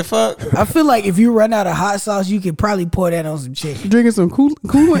 nigga. The fuck? I feel like if you run out of hot sauce, you could probably pour that on some chicken. You drinking some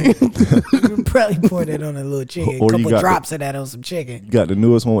Kool-Aid? You could probably pour that on a little chicken. Or A you couple got drops of that on some chicken. You got the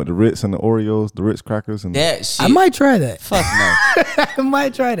newest one with the Ritz and the Oreos, the Ritz crackers, and that shit. I might try that. Fuck no. I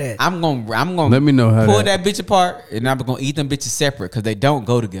might try that. I'm gonna Let me know how pull that bitch apart, and I'm gonna eat them bitches separate because they don't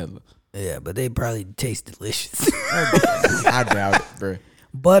go together. Yeah, but they probably taste delicious. I doubt it, bro.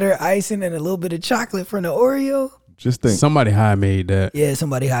 Butter, icing, and a little bit of chocolate from the Oreo. just think Somebody high made that. Yeah,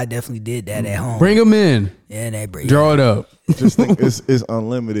 somebody high definitely did that at home. Bring them in. Yeah, they bring Draw it up. just think it's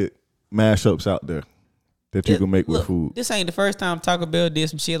unlimited mashups out there that you can make with food. This ain't the first time Taco Bell did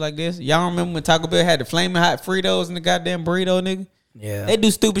some shit like this. Y'all remember when Taco Bell had the flaming hot Fritos and the goddamn burrito, nigga? Yeah, They do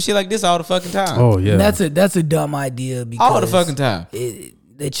stupid shit like this all the fucking time. Oh yeah. And that's a dumb idea because all the fucking time.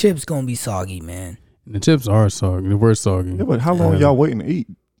 the chips gonna be soggy, man. The chips are soggy. The worst soggy. Yeah, but how long y'all waiting to eat?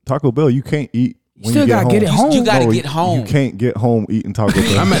 Taco Bell, you can't eat. When Still you gotta get it home. You gotta No, get home. You can't get home eating Taco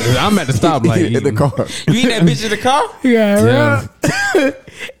Bell. I'm at the stoplight. in the car. You eat that bitch in the car? Yeah, right.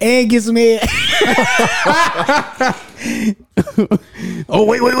 And get some head. Oh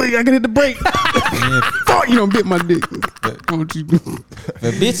wait! I gotta hit the brake. Fuck! You don't bit my dick. What you do?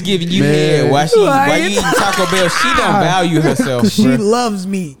 The bitch giving you Man. head while you eating Taco Bell. She don't value herself. She bruh. loves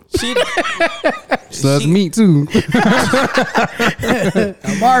me. She Sluts meat too.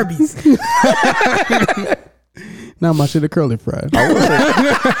 I'm Arby's. Now my shit a curly fry.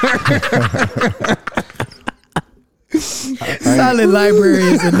 Silent library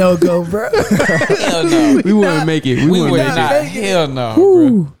is a no go, bro. hell no. We wouldn't make it. We We wouldn't would make not. it. Hell no,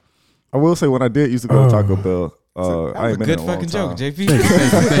 bro. I will say when I did used to go to Taco Bell, That I was ain't a been good in a long fucking time. joke,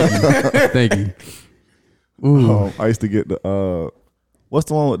 JP. Thank you. Ooh. I used to get the what's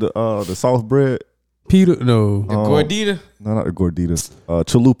the one with the soft bread? Peter, no. The gordita. No, not the gordita.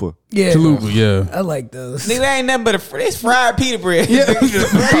 Chalupa. Yeah, Chalupa, yeah. I like those. Nigga, that ain't nothing but it's fried pita bread. Peter, that's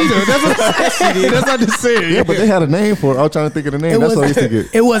what I just said. Yeah, but they had a name for it. I was trying to think of the name. That's what I used to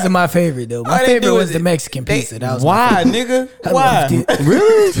get. It wasn't my favorite though. My All they favorite do was is the Mexican pizza. That was why, nigga? I Why? loved it.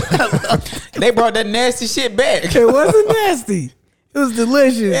 Really? They brought that nasty shit back. It wasn't nasty. It was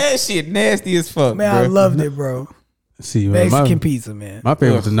delicious. That shit nasty as fuck, Man, bro. I loved it, bro. See, man, Mexican pizza, man. my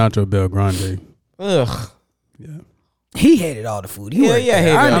favorite was the Nacho Bel Grande. Ugh. Yeah. He hated all the food. He Yeah, worked yeah, I there.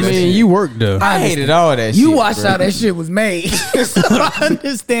 hated all I that mean, shit. you worked there. I hated all that shit. You watched bro. how that shit was made. So I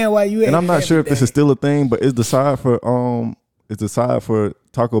understand why you hated And I'm not sure if this is everything. still a thing, but is the side for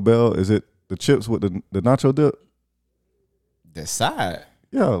Taco Bell? Is it the chips with the nacho dip? The side.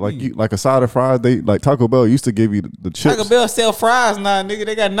 Yeah, like a side of fries. They like Taco Bell used to give you the chips. Taco Bell sell fries now, nigga.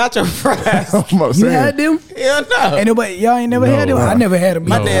 They got nacho fries. I'm about to You say. had them? Hell no. Ain't nobody, y'all ain't never No, had them? bro. I never had them.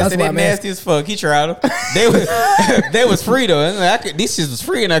 My either. dad That's said why they I'm asking. nasty as fuck. He tried them. They was free though. And I could, these shit was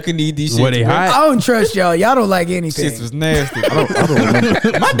free and I couldn't eat these shit. Were they hot? I don't trust y'all. Y'all don't like anything. Shit was nasty. I don't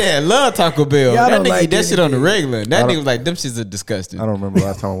remember. My dad loved Taco Bell. Y'all That don't nigga like eat that shit on the anything. regular. That nigga was like, them shits are disgusting. I don't remember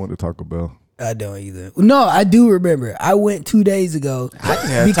last time I went to Taco Bell. I don't either. No, I do remember. I went 2 days ago.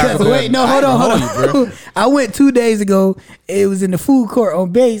 had Because Taco Bell. wait, no, I hold ain't on, gonna hold hold on. I went 2 days ago. It was in the food court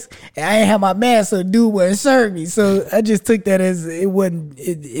on base, and I didn't have my mask, so the dude wouldn't serve me. So I just took that as it wasn't.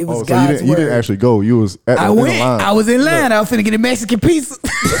 It was Oh, so God's you word. didn't actually go. You was at I in the went. line. I was in line. I was finna get a Mexican pizza.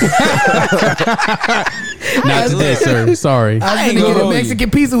 Not today, sir. Sorry. I was I ain't finna gonna get a hold you. Mexican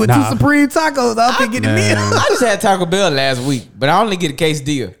pizza with Nah. 2 Supreme tacos. I was finna get a meal. I just had Taco Bell last week, but I only get a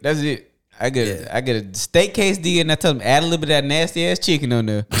quesadilla. That's it. I get a steak quesadilla, and I tell them add a little bit of that nasty ass chicken on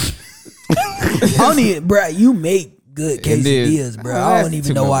there. Only, bro, you make good It is. quesadillas, bro. Oh, I that's don't even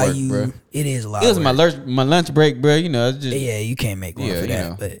too know much why work, you. bro. It is a lot. It was of my work. lunch break, bro. You know, it's just Yeah, you can't make one Yeah, for you that.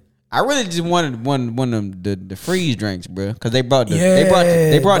 know. But I really just wanted one of them the freeze drinks, bro, because they brought the Yeah, they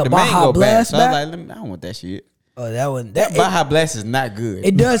brought the the Baja mango back. Blast So I was back? like, let me, I don't want that shit. oh, that one. That Baja Blast is not good.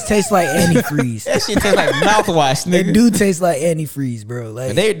 It does taste like antifreeze. That shit tastes like mouthwash, nigga. It do taste like antifreeze, bro.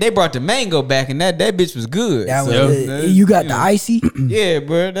 Like They brought the mango back, and that bitch was good. that So, was good. You got the icy. yeah,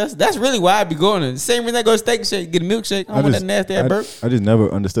 bro. That's really why I be going to. Same reason I go to Steak Shake, get a milkshake. I don't want that nasty ass burp. I just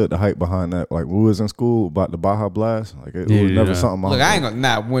never understood the hype behind that. Like when we was in school about the Baja Blast, like it was Yeah, never yeah. something. Look, I ain't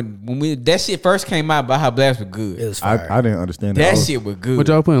gonna when we that shit first came out, Baja Blast was good. It was fire. I didn't understand That was- shit was good. What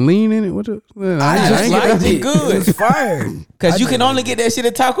y'all putting lean in it? What you, I just ain't liked get that it. good. It was fire. Cause I you just can only get that shit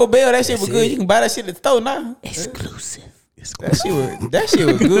at Taco Bell. That shit was That's good. it. You can buy that shit at the store now. Exclusive. That shit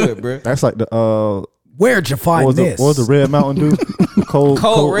was good, bro. That's like the Where'd you find what this? was the Red Mountain Dew?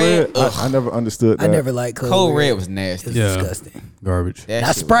 Cold Red? I never understood that. I never liked Cold Red was nasty. It was Yeah. disgusting. Garbage. That Now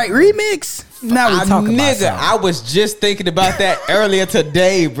shit Sprite remix. Now we talking about nigga, something. I was just thinking about that earlier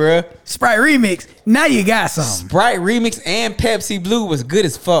today, bro. Sprite remix. Now you got something. Sprite Remix and Pepsi Blue was good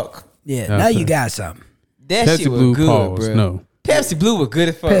as fuck. Yeah. Okay. Now you got something. That Pepsi shit was Blue good, pause. bro. No. Pepsi Blue was good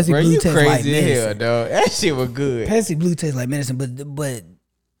as fuck, Pepsi bro. Blue You tastes crazy like as hell, medicine. dog. That shit was good. Pepsi Blue tastes like medicine, but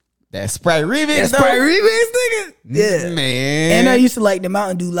That Sprite Remix, that though. Sprite remix, nigga. Yeah. Man. And I used to like the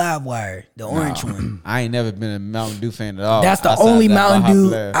Mountain Dew Live Wire, the orange one. I ain't never been a Mountain Dew fan at all. That's the outside only that Mountain Baja Dew.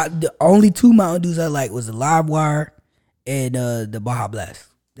 Blast. The only 2 Mountain Dews I like was the Live Wire and the Baja Blast.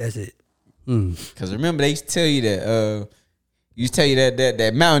 That's it. Cause remember they used to tell you that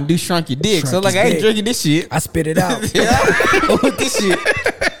that Mountain Dew shrunk your dick. So Shrunk like his I ain't dick. drinking this shit. I spit it out. Yeah, with this shit.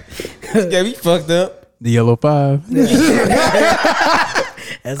 Got me fucked up. The Yellow 5.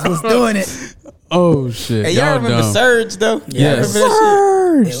 That's what's doing it. Oh shit. Hey, y'all remember dumb. Surge though? Yes. Y'all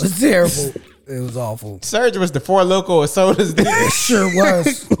remember that It was terrible. It was awful. shit? Surge was the 4 Loko of sodas. Nigga. It sure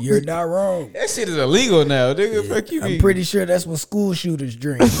was. You're not wrong. That shit is illegal now, nigga. Fuck you. I'm mean. pretty sure that's what school shooters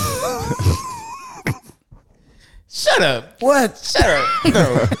drink. Shut up. What? Shut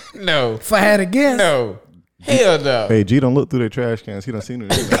up. No. If I had a guess. No. Hell no. Hey, G don't look through their trash cans. He done seen it.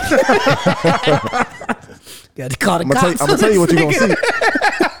 Got to call the I'm cops. gonna tell you what you gonna see.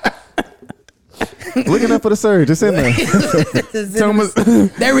 Look at that for the surge. It's in there. They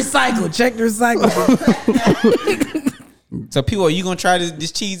recycle. Check the recycle. So people, are you gonna try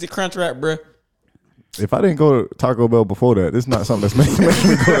this cheesy crunch wrap, bro? If I didn't go to Taco Bell before that, this is not something that's making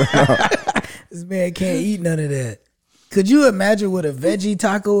me go now. This man can't eat none of that. Could you imagine what a veggie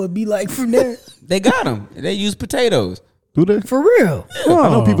taco would be like from there? They got them. They use potatoes. Do they? For real. I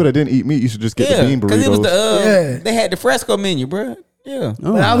know people that didn't eat meat. You should just get the Yeah, bean because burritos. it was the Yeah. they had the fresco menu, bro. Yeah.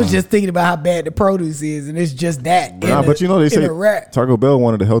 But I was just thinking about how bad the produce is, and it's just that. Nah, but you know they say a wrap. Taco Bell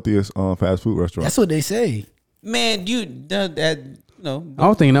one of the healthiest fast food restaurants. That's what they say. Man, that I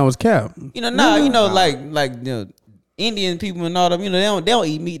don't think that was cap. like Indian people and all them, they don't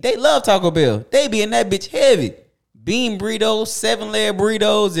eat meat. They love Taco Bell. They be in that bitch heavy. Bean burritos, 7-layer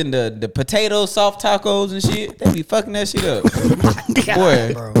burritos, and the potato soft tacos and shit. They be fucking that shit up.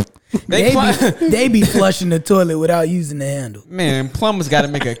 Boy, Bro. they They be flushing the toilet without using the handle. man, plumbers got to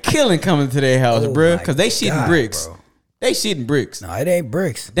make a killing coming to their house, Oh bro, my because they shitting God, bricks. bro. They shitting bricks. No, it ain't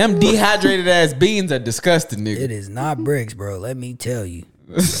bricks. Them dehydrated ass beans are disgusting, nigga. It is not bricks, bro. Let me tell you.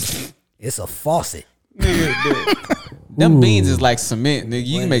 It's a faucet. Nigga, Them beans is like cement, nigga.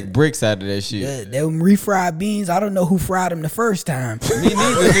 You can make bricks out of that shit. Them refried beans, I don't know who fried them the first time. Me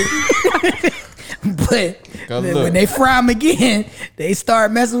neither, nigga. But when they fry them again, they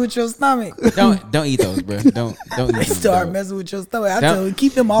start messing with your stomach. Don't eat those, bro. Don't eat them. They start messing with your stomach. I tell you,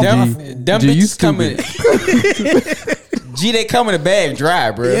 keep them off my food. Them bitches coming. G, they come in a bag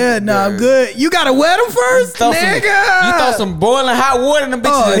dry, bro. Yeah, I'm good. You gotta wet them first, nigga. You throw some boiling hot water in them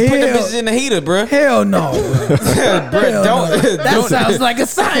bitches and put them bitches in the heater, bro. Hell no. That sounds like a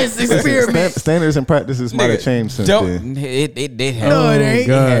science Listen, experiment. standards and practices might have changed since then. It has. No, it ain't.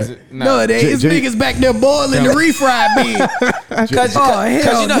 No, it ain't. It's niggas back there boiling the refried bean. Cause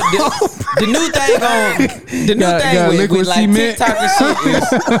you know the new thing with like TikTok and shit is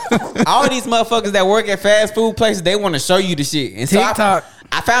all these motherfuckers that work at fast food places, they want to show you the shit. And TikTok. So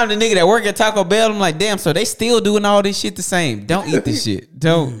I found a nigga that work at Taco Bell. I'm like, damn, so they still doing all this shit the same. Don't eat this shit.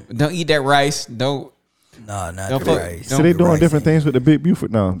 Don't eat that rice. Don't. No, not the rice. So they doing different things with the Big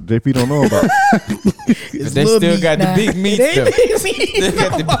Buford now. JP don't know about. But they still got the big meats though. They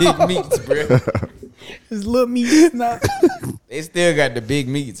got the big meats, bro. It's little meats now. They still got the big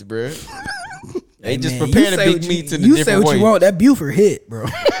meats, bro. They just prepare the big meats in a different way. You say what you want, that Buford hit, bro.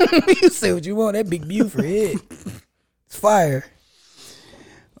 You say what you want, that big Buford hit. It's fire.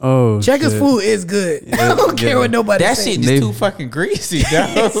 Oh, Checkers food is good. I don't care what nobody that say. Shit just too fucking greasy,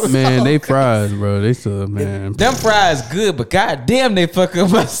 dog. Man, they fries, bro. They still, man. Them fries good, but goddamn, they fuck up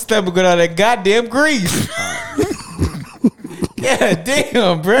my stomach with all that goddamn grease. Yeah,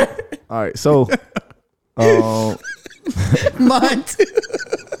 damn, bro. All right, so Mine too.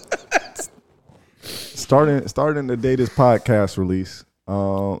 starting the day this podcast release,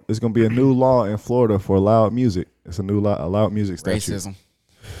 there's gonna be a new law in Florida for loud music. It's a new loud music statute. Racism.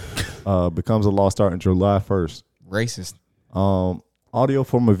 Becomes a law starting July 1st. Racist. Audio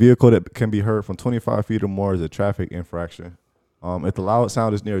from a vehicle that can be heard from 25 feet or more is a traffic infraction. If the loud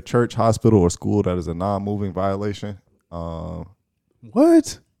sound is near a church, hospital, or school, that is a non-moving violation.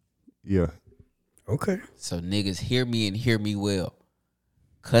 What? Yeah. Okay. So niggas hear me and hear me well.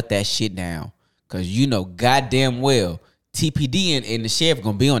 Cut that shit down. Cause you know goddamn well TPD and the sheriff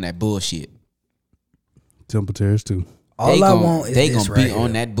gonna be on that bullshit. Temple Terrace too. All I want is they this gonna be right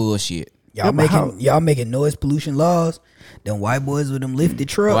on here. that bullshit. Y'all making noise pollution laws. Them white boys with them lifted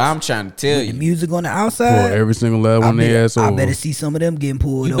trucks. Well, I'm trying to tell you. The music on the Pull outside. every single last one they ass over. I better see some of them getting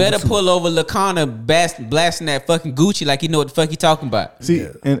pulled You over. better too. pull over Lacana blasting that fucking Gucci like you know what the fuck you talking about. See,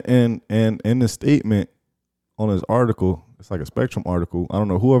 and in the statement on his article, it's like a Spectrum article. I don't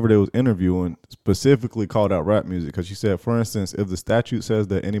know, whoever they was interviewing specifically called out rap music because she said, for instance, if the statute says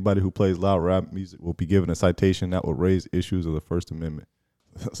that anybody who plays loud rap music will be given a citation, that will raise issues of the First Amendment.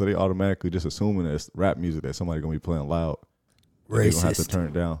 So they automatically just assuming that it's rap music that somebody gonna be playing loud. They're gonna have to turn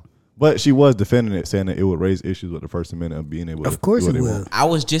it down. But she was defending it, saying that it would raise issues with the First Amendment of being able to. Of course do what it they will. want. I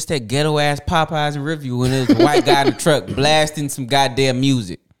was just at ghetto ass Popeyes in Riverview when there was a white guy in the truck blasting some goddamn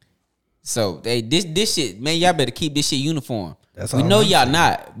music. So hey, this shit, man, y'all better keep this shit uniform. We know y'all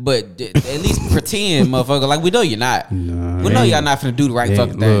not, but at least pretend, motherfucker, like we know you're not. Nah, We know y'all not finna do the right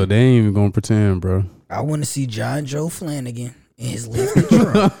fucking thing. Look, they ain't even gonna pretend, bro. I want to see John Joe Flanagan in his lifted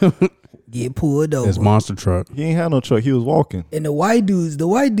truck get pulled over. It's monster truck. He ain't had no truck. He was walking. And the white dudes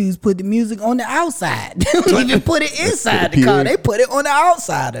put the music on the outside. They don't even put it inside the car. They put it on the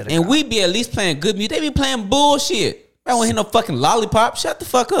outside of the car. And we be at least playing good music. They be playing bullshit. I don't hear no fucking lollipop. Shut the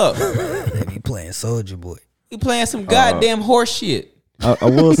fuck up. They be playing Soulja Boy. You playing some goddamn horse shit. I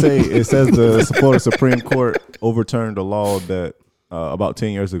will say it says the Florida Supreme Court overturned a law that about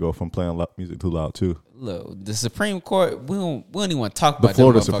 10 years ago from playing music too loud too. Look, the Supreme Court, we don't even want to talk about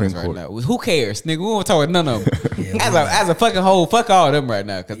Florida them motherfuckers Supreme right Court. now. Who cares, nigga? We won't talk about none of them. As a fucking whole, fuck all of them right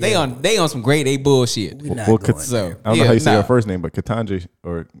now, cause they on some grade A bullshit. We not Well, going so there. I don't know how you say her first name, but Ketanji,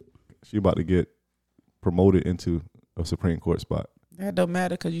 or she about to get promoted into a Supreme Court spot. That don't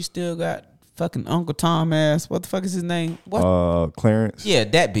matter because you still got fucking Uncle Tom ass. What the fuck is his name? What? Clarence. Yeah,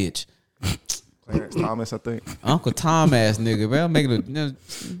 that bitch. Clarence Thomas, I think. Uncle Tom ass nigga, bro. I'm making a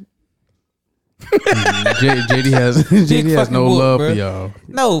JD has fucking no whoop, love bro. for y'all.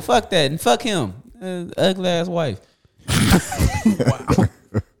 No, fuck that, and fuck him, ugly ass wife.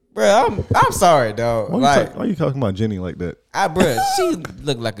 Wow, bro, I'm sorry, dog. Why you talking about Jenny like that? Bro, she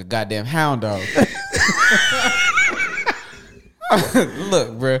looked like a goddamn hound dog.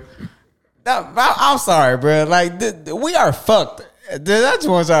 Look, bro. I'm sorry, bro. Like, we are fucked. I just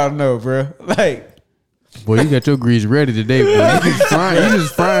want y'all to know, bro. Like, boy, you got your grease ready today, bro. You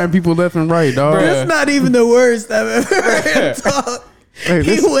just frying people left and right, dog. That's not even the worst I've ever heard him talk. Hey,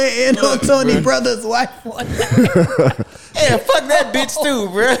 He went in on Tony Brother's wife one night. yeah, fuck that bitch too,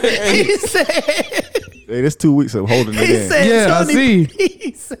 bro. He said, Hey, this 2 weeks of holding it He in. said, Yeah, I Tony, see.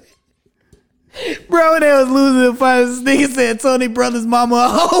 he said, bro, when they was losing the finals, this nigga said Tony Brothers' mama a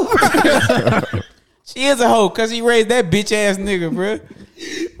hoe. Bro. She is a hoe because he raised that bitch ass nigga, bro.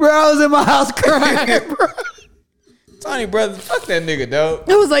 Bro, I was in my house crying, bro. Tony Brothers, fuck that nigga, dog.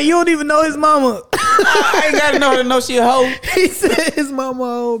 It was like, you don't even know his mama. I ain't gotta know her to know she a hoe. He said his mama a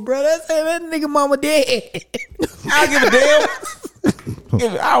hoe, bro. That's that nigga mama dead. I don't give a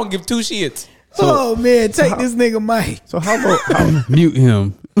damn. I don't give two shits. Oh, man, take this nigga mic. So how Mute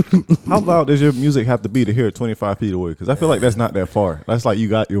him. loud does your music have to be to hear it 25 feet away? Because I feel like that's not that far. That's like you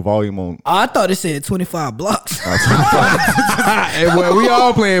got your volume on. Oh, I thought it said 25 blocks. Hey, well, we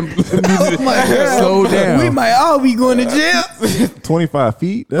all playing music. Oh my God. Slow down. We might all be going to jail. 25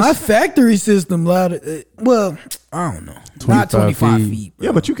 feet? My That's, factory system loud. Well, I don't know. Not 25 feet. Bro.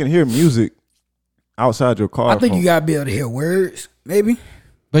 yeah, but you can hear music outside your car. I think you gotta be able to hear words, maybe.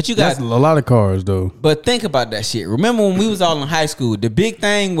 But you got, That's a lot of cars, though. but think about that shit. Remember when we was all in high school? The big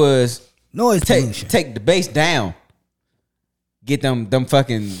thing was Noise pollution. take the bass down. Get them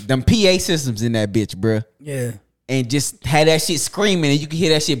PA systems in that bitch, bruh. Yeah. And just had that shit screaming, and you can hear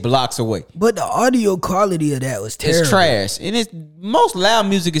that shit blocks away. But the audio quality of that was terrible. It's trash, and it's most loud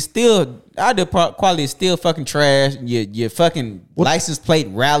music is still audio quality is still fucking trash. Your fucking license plate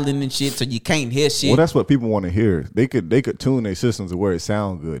rattling and shit, so you can't hear shit. Well, that's what people want to hear. They could tune their systems to where it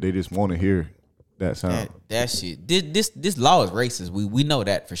sound good. They just want to hear that sound. that shit. This law is racist. We know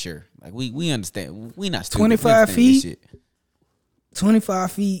that for sure. Like we understand. We not stupid. 25 We understand feet? this shit.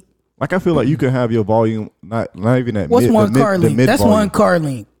 25 feet. Like I feel like you can have your volume not even at What's mid, one car the link? mid That's volume. one car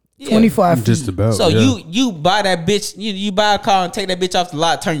link. Yeah. 25 feet. Just about. So yeah. you buy that bitch, you buy a car and take that bitch off the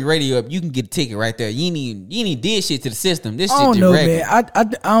lot, turn your radio up, you can get a ticket right there. You ain't did shit to the system. This I shit don't just know, regular. man. I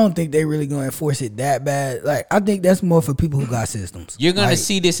don't think they really gonna enforce it that bad. Like, I think that's more for people who got systems. You're gonna Like,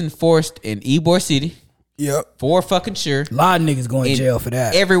 see this enforced in Ybor City Yep. for fucking sure. A lot of niggas going to And jail for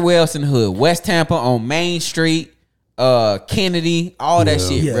that. Everywhere else in the hood, West Tampa on Main Street, Kennedy, all that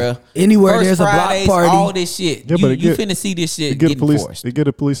shit, Yeah. bro. Anywhere First there's a block Fridays, party. all this shit. Yeah, you but you finna see this shit They get police. enforced. They get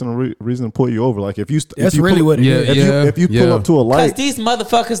a police and a reason to pull you over. Like if you That's if you really pull, what it Yeah, is. if you pull up to a Because light. these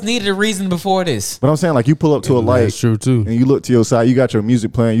motherfuckers needed a reason before this. But I'm saying like you pull up to a light. That's true, too. And you look to your side. You got your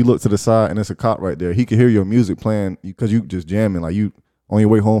music playing. You look to the side, and it's a cop right there. He can hear your music playing because you just jamming. Like you on your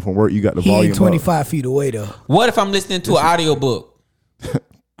way home from work, you got the He volume ain't 25 feet away, though. What if I'm listening to an audiobook?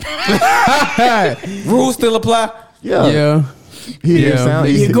 Rules still apply? up. Yeah, Yeah. He hears Yeah. sound.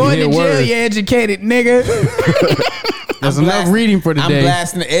 You're He, going hear to jail, words. you educated nigga. That's enough reading for I'm today.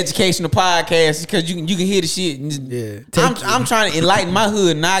 blasting the educational podcast because you can hear the shit. And just- Yeah. I'm trying to enlighten my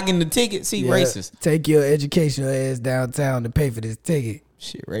hood, not getting the ticket. See, Yeah. racist. Take your educational ass downtown to pay for this ticket.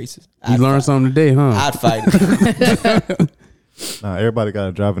 Shit, racist. You learned something today, huh? I'd fight it. nah, everybody got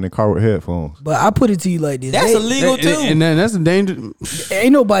to drive in their car with headphones. But I put it to you like this. That's They- illegal too. And then that's a danger.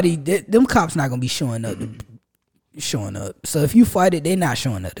 Ain't nobody, them cops not going to be showing up. So if you fight it, they not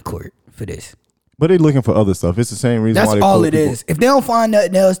showing up to court for this. But they looking for other stuff. It's the same reason. That's why they all pull it people. is. If they don't find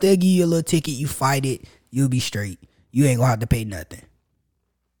nothing else, they'll give you a little ticket. You fight it, you'll be straight. You ain't gonna have to pay nothing.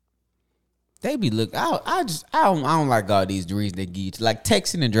 They be look. I don't like all these reasons they give you. Like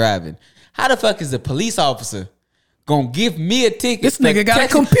texting and driving. How the fuck is a police officer gonna give me a ticket? This for nigga got a texting?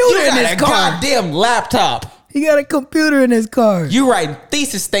 computer You in got his a car. Goddamn laptop. He got a computer in his car. You writing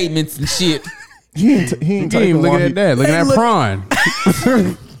thesis statements and shit. He ain't You ain't typing looking while at he- that. Looking Hey, at look- prawn.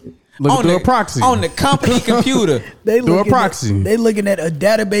 Looking through a proxy. on the company computer. They Through a looking proxy. They looking at a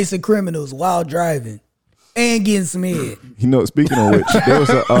database of criminals while driving and getting some head. You know, speaking of which, there was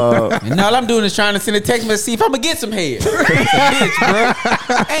a And all I'm doing is trying to send a text message, see if I'm gonna get some head. That's a bitch,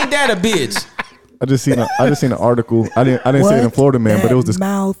 bro. Ain't that a bitch? I just seen an article. I didn't see it in What Florida, man, but it was this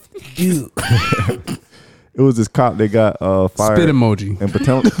mouth do. it was this cop that got fired Spit emoji. in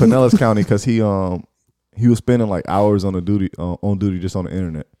Pinellas County because he was spending like hours on duty just on the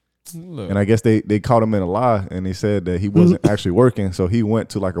internet. And I guess they caught him in a lie, and they said that he wasn't actually working. So he went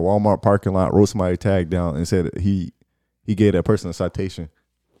to like a Walmart parking lot, wrote somebody tag down, and said that he gave that person a citation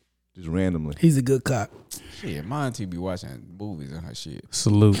just randomly. He's a good cop. Shit, mine too be watching movies and her shit.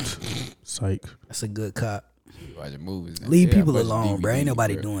 Salute. Psych. That's a good cop. Watching movies. and- Leave yeah, people bunch of alone, bro. Ain't DVDs,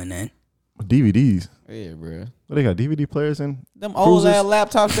 nobody bro. doing that. DVDs. Yeah, bro. What, they got DVD players in? Them old Cruisers? ass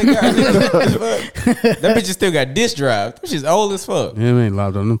laptops they got. That bitch still got disk drive. That shit's old as fuck. Yeah, man,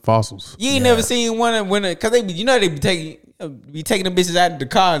 loud on them fossils. You ain't never seen one when because they be they be taking them bitches out of the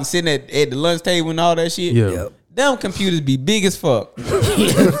car and sitting at the lunch table and all that shit. Yeah. Yep. Them computers be big as fuck.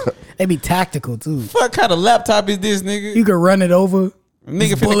 They be tactical too. What kind of laptop is this, nigga? You can run it over.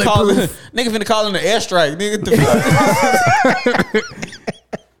 Nigga It's finna call it. bulletproof. Nigga finna call in the airstrike. Nigga, the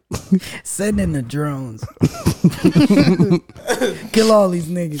fuck? Send in the drones. Kill all these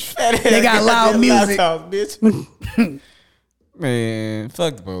niggas. They got loud music. Bitch. Man,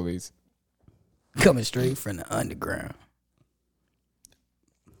 fuck the police. Coming straight from the underground.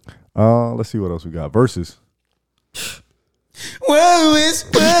 Let's see what else we got. Versus. Whoa is.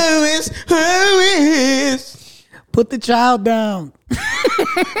 Put the child down.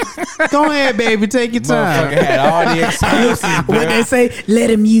 Go ahead, baby. Take your time. Motherfucker had all the excuses, bro. What they say? Let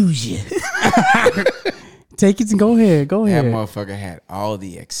him use you. Take it. Go ahead. Go That ahead. motherfucker had all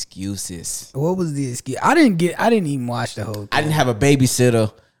the excuses. What was the excuse? I didn't even watch the whole thing. I didn't have a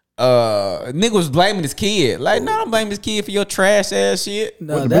babysitter. Nigga was blaming his kid. Like, no, don't blame his kid for your trash ass shit.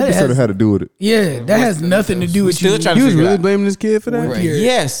 No, What the that babysitter has, had to do with it? yeah, that has nothing to do with Still you. trying He to was figure really out. blaming his kid for that. Right. Period.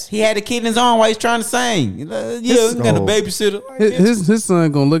 Yes, he had a kid in his arm while he's trying to sing. Yeah, we got a Oh. babysitter. His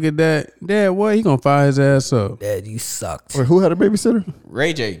son gonna look at that. Dad, what? He gonna fire his ass up. Dad, you sucked. Wait, who had a babysitter?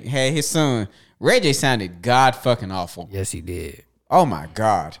 Ray J had his son. Ray J sounded god fucking awful. Yes, he did. Oh my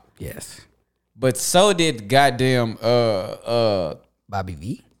god. Yes. But so did goddamn Bobby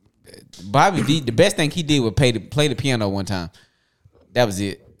V. Bobby V. The best thing he did was play the piano one time. That was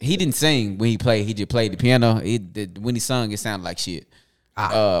it. He didn't sing when he played. He just played the piano. When he sung, it sounded like shit.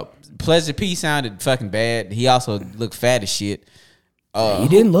 Pleasure P sounded fucking bad. He also looked fat as shit. He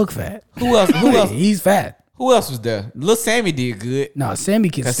didn't look fat. Who else? Who else? He's fat. Who else was there? Lil Sammy did good. No, Sammy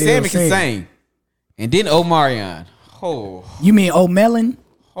can Cause still Sammy sing. can sing. And then Omarion. Oh You mean O'Melon?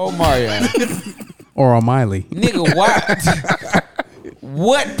 Omarion. Or O'Malley. Nigga, why?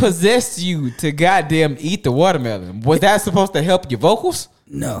 What possessed you to goddamn eat the watermelon? Was that supposed to help your vocals?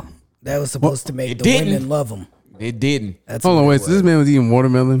 No, that was supposed to make it the didn't. women love him. It didn't. That's Hold what on, it wait. So was. this man was eating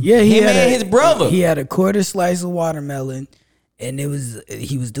watermelon? Yeah, Him and his brother. He had a quarter slice of watermelon, and he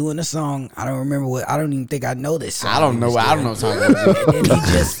was doing a song. I don't remember what. I don't even think I know this song. I don't he know. was I don't doing. know. Something. And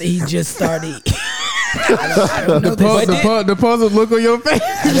then he just started. I don't know this. The puzzle look on your face.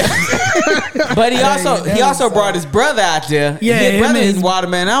 But he also brought his brother out there. Yeah, his him brother and is his-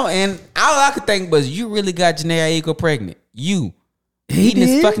 watermelon out, and all I could think was, you really got Janae Aiko pregnant. You He eating this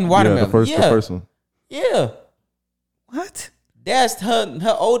did? fucking watermelon. Yeah, the first one. Yeah. What? That's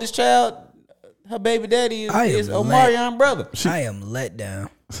her oldest child. Her baby daddy is Omarion brother. I am let down.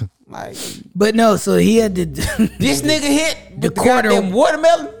 Like, But no, so he had to. this nigga hit The the quarter- goddamn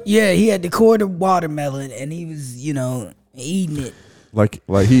watermelon. Yeah, he had the quarter watermelon, and he was, eating it. Like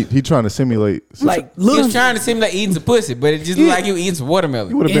he trying to simulate. Like, He look, was trying to seem like eating some pussy, but it just looked like he was eating some watermelon.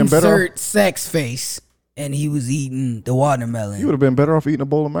 You would have been better. insert sex face, and he was eating the watermelon. You would have been better off eating a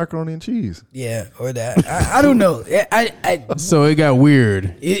bowl of macaroni and cheese. Yeah, or that. I don't know. So it got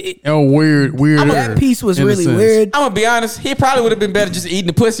weird. It, Weird. that piece was in a really sense. weird. I'm gonna be honest. He probably would have been better just eating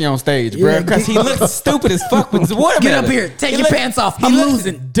the pussy on stage, bro. Yeah, Because he looked stupid as fuck with his watermelon. Get up here. Take your pants off. he I'm looked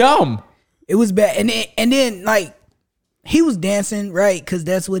losing. Dumb. It was bad, and then like he was dancing, right? Because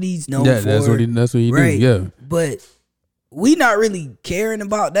that's what he's known Yeah, for. that's what he do. right? Yeah. But we not really caring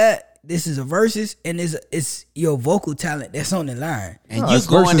about that. This is a versus, and it's your vocal talent that's on the line. And No, you it's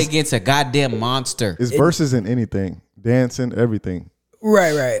going versus- against a goddamn monster. It's verses in anything, dancing, everything.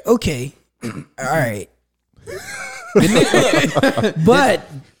 Right. Okay. All right. But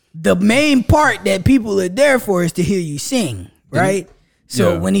the main part that people are there for is to hear you sing, right?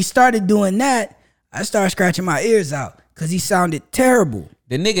 So Yeah. when he started doing that, I started scratching my ears out because he sounded terrible.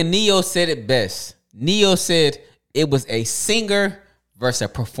 The nigga Neo said it best. Neo said it was a singer versus a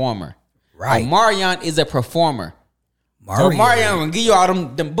performer. Right. Omarion is a performer. Mario. So Omarion gonna give you all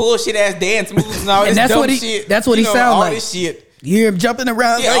them bullshit ass dance moves and all And this that's dumb what he- shit. that's what You he know, sound all like. this shit. You hear him jumping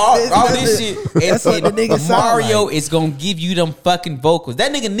around Yeah, like all this. this shit. That's what the nigga sound Mario like. is gonna give you them fucking vocals.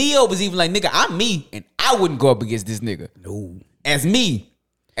 That nigga Neo was even like, nigga, I'm me, and I wouldn't go up against this nigga. No. As me,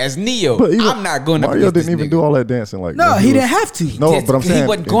 as Neo, But even I'm not going up Mario against this didn't even nigga. do all that dancing. Like No, when he was- didn't have to. No, Just- but I'm saying he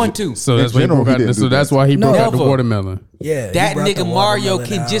wasn't in going ge- to. So in that's why he general, broke out. didn't So do that's that. why he broke out the Never. watermelon. Yeah. he That brought the nigga Mario watermelon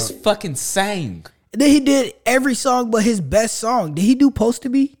can out. just fucking sing. Then he did every song but his best song. Did he do Post to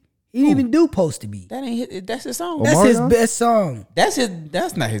Be? He didn't even do Post to Be. That ain't his, that's his song. That's Omarion? his best song.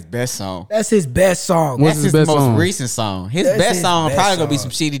 That's not his best song. That's his best song. What's That's his his best most song? recent song. His That's best his song best probably gonna be song.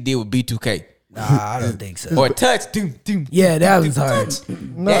 some shit he did with B2K Nah, I don't think so. or Touch. Doom, doom. Yeah, that was hard.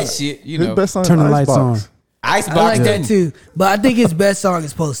 That shit, you His know. best song Turn is the lights Icebox. on. Icebox I like that too. too. But I think his best song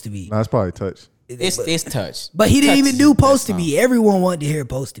is Supposed to Be. Nah, it's probably Touch. It's touched. But he didn't Touch even is do the best Post to song. Be. Everyone wanted to hear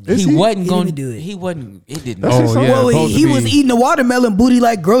Post to Be. He wasn't He going didn't to even do it. He wasn't. It didn't. That's his song. Well, Supposed he to was be. eating the watermelon booty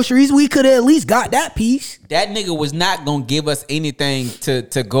like groceries. We could have at least got that piece. That nigga was not gonna give us anything to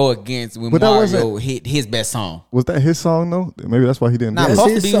go against when But that Mario wasn't- hit his best song. Was that his song though? Maybe that's why he didn't Nah, do it.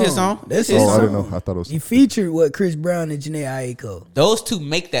 Supposed to Be his song. That's Oh, his Oh, song. I didn't know. I thought it was. He featured with Chris Brown and Janae Aiko. Those two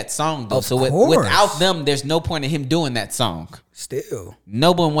make that song though. Of So course. without them, there's no point in him doing that song. Still,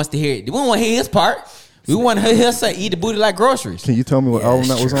 No one wants to hear it. We don't want to hear his part. We want to hear him say "eat the booty like groceries." Can you tell me what album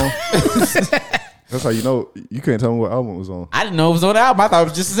that that's was on? That's how you know. You couldn't tell me what album it was on. I didn't know it was on the album. I thought it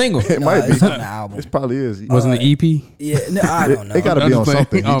was just a single. It might be. it's on the album. It probably is. Wasn't the EP? Yeah, no, I don't know. It got to be on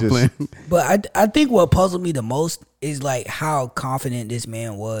something. He I'm just, playing. But I think what puzzled me the most is like how confident this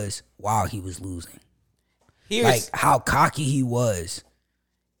man was while he was losing. Like how cocky he was.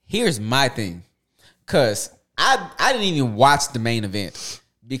 Here's my thing, cause I didn't even watch the main event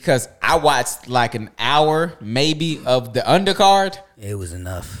because I watched like an hour maybe of the undercard. It was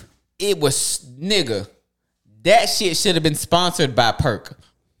enough. It was nigga. That shit should have been sponsored by Perk.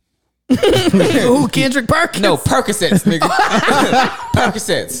 Who, Kendrick Perkins? No, Percocets, nigga.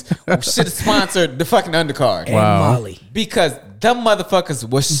 Percocets should have sponsored the fucking undercard. And Wow. Molly. Because them motherfuckers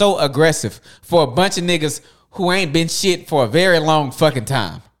were so aggressive for a bunch of niggas who ain't been shit for a very long fucking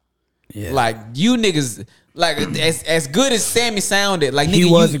time. Yeah. Like you niggas, like as good as Sammy sounded, like He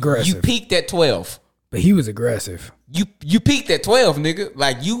nigga, was you aggressive. peaked at 12. But he was aggressive. You peaked at 12, nigga.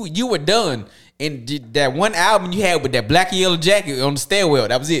 Like you were done. And that one album you had with that black and yellow jacket on the stairwell,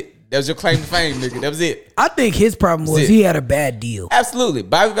 that was it. That was your claim to fame, nigga. That was it. I think his problem was That's it. he had a bad deal. Absolutely.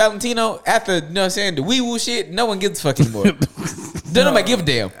 Bobby Valentino, after, you know what I'm saying, the wee woo shit, no one gives a fuck anymore. Don't nobody give a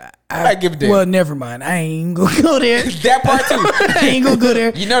damn. I give a damn. Well, never mind. I ain't gonna go there. That part too. I ain't gonna go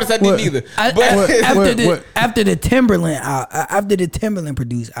there. You notice I didn't either. After the Timberland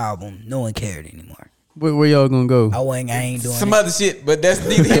produced album, no one cared anymore. Where y'all gonna go? I ain't doing Some it. other shit, but that's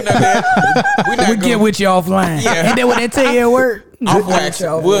neither here nor there. We're not We'll get with you offline. Yeah. Ain't that what they tell you at work? I'll wax.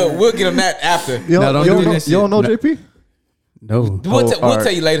 We'll get on that after. you Now, don't, don't you do don't know, that you don't know shit. JP? No. We'll all tell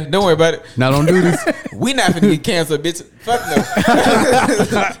right. you later. Don't worry about it. Now don't do this. We not finna get canceled, bitch. Fuck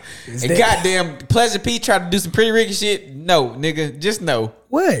no. And goddamn, Pleasure P tried to do some Pretty Ricky shit. No, nigga, just no.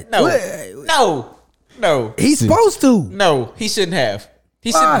 What? No, What? no. He's supposed to. No, he shouldn't have.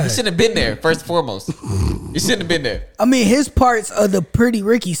 He Why? shouldn't have been there, first and foremost. He shouldn't have been there. I mean, his parts of the Pretty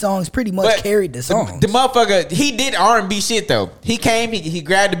Ricky songs pretty much But carried the song. The motherfucker, he did R&B shit though. He came, he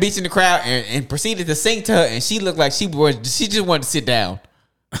grabbed the bitch in the crowd and proceeded to sing to her, and she looked like she just wanted to sit down.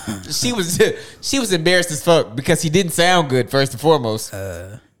 she was embarrassed as fuck because he didn't sound good, first and foremost.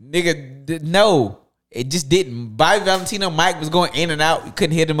 Nigga, no. It just didn't. Bobby Valentino mic was going in and out. You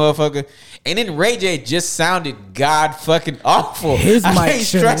couldn't hear the motherfucker. And then Ray J just sounded god fucking awful. His I mic can't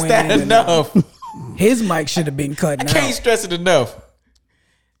should've stress went that in and enough. His mic should have been cut I out. can't stress it enough.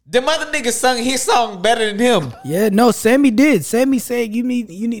 Them other niggas sung his song better than him. Yeah, no, Sammy did. Sammy said you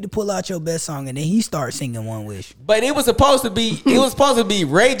need to pull out your best song, and then he started singing One Wish. But it was supposed to be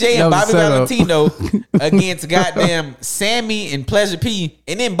Ray J and That was Bobby a setup. Valentino against goddamn Sammy and Pleasure P.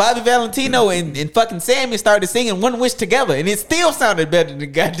 And then Bobby Valentino and fucking Sammy started singing One Wish together, and it still sounded better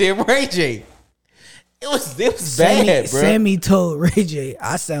than goddamn Ray J. It was bad, bro. Sammy told Ray J,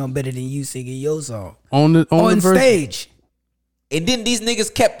 "I sound better than you singing your song On the verse? stage." And then these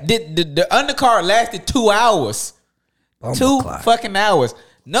niggas kept the undercard lasted 2 hours. Oh my 2 God. fucking hours.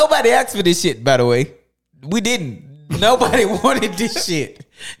 Nobody asked for this shit, by the way. We didn't. Nobody wanted this shit.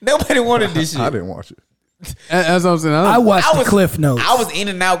 Nobody wanted this shit. I didn't watch it. As I'm saying, I watched the Cliff Notes. I was in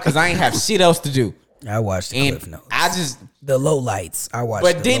and out because I ain't have shit else to do. I watched the And Cliff Notes. I just, The low lights. I watched.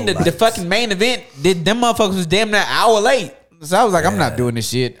 but then the lowlights. fucking main event, them motherfuckers was damn near an hour late. So I was like, I'm not doing this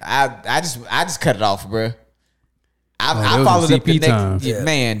shit. I just cut it off, bro. I that was followed up the CP next time. yeah,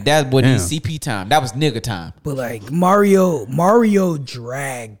 man. That wasn't Damn. CP time. That was nigga time. But like Mario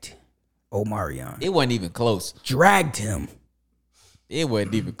dragged Omarion. It wasn't even close. Dragged him. It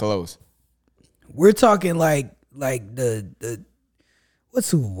wasn't even close. We're talking like the what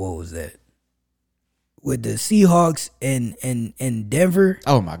Super Bowl was that? With the Seahawks and Denver.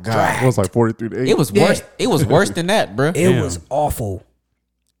 Oh my god, It was like 43-8. it was worse. It was worse than that, bro. It was awful.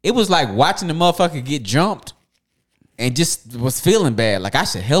 It was like watching the motherfucker get jumped and just was feeling bad. Like I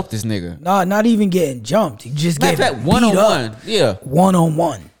should help this nigga. No, not even getting jumped. He just Matter getting of fact, one on beat up. one, yeah.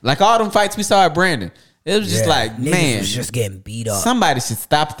 1-on-1. Like all them fights we saw at Brandon, it was just like, niggas man, was just getting beat up. somebody should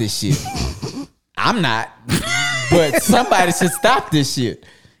stop this shit. I'm not, but somebody should stop this shit.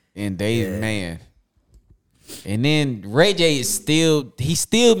 And they, man. And then Ray J is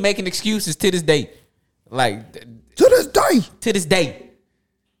still making excuses to this day. Like, To this day. to this day.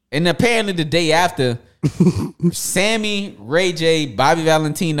 And apparently the day after, Sammy, Ray J, Bobby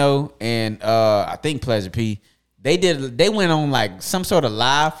Valentino, and I think Pleasure P, they went on like some sort of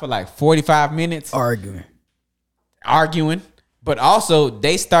live for like 45 minutes arguing. But also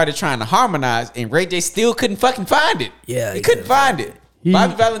they started trying to harmonize, and Ray J still couldn't fucking find it. Yeah, he couldn't find it.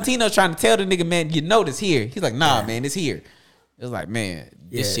 Bobby Valentino trying to tell the nigga, man, you know this here. He's like, nah, man, it's here. It was like, man,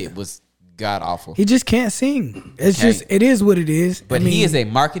 this shit was god awful. He just can't sing. It is what it is. But he is a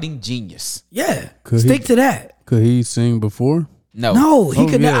marketing genius. Yeah, stick to that. Could he sing before? No, he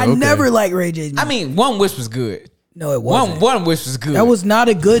could. I never liked Ray J. I mean, One Wish was good. No, it wasn't. One Wish was good. That was not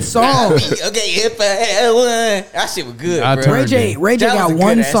a good song. Okay, if I had one, that shit was good, bro. Ray J got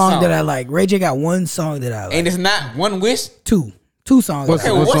one song that I like. Ray J got one song that I like. And it's not One Wish? Two songs. What's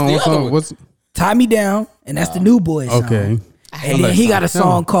the other one? Tie Me Down, and that's the New Boy song. Okay. And then he got a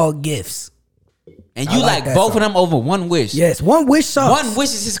song called Gifts. And you like both of them over One Wish? Yes, One Wish sucks. One Wish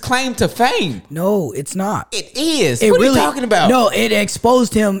is his claim to fame. No, it's not. It is. What are you talking about? No, it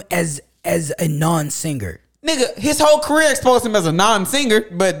exposed him as a non-singer. Nigga, his whole career exposed him as a non-singer,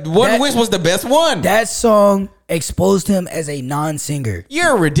 but One Wish was the best one. That song exposed him as a non-singer.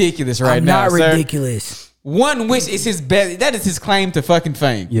 You're ridiculous now, I'm not sir. ridiculous. One Wish is his best. That is his claim to fucking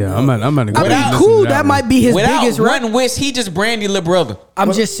fame. Yeah, I'm not. I mean, cool. That might be his biggest record. One Wish, he just Brandy little brother.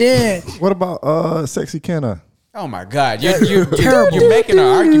 I'm just saying. What about Sexy Can I? Oh my God, you're terrible. You're making an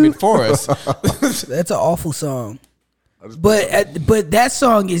argument for us. That's an awful song. But that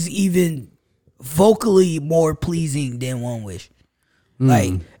song is even vocally more pleasing than One Wish.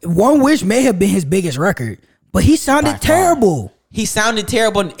 Like One Wish may have been his biggest record, but he sounded terrible. He sounded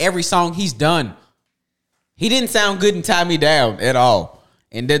terrible in every song he's done. He didn't sound good in Tie Me Down at all.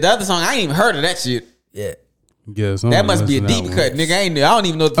 And the other song, I ain't even heard of that shit. Yeah. Yes, that must be a deep cut, nigga. I don't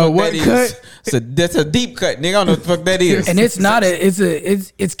even know what the fuck that is. So that's a deep cut, nigga. I don't know what the fuck that is. And it's not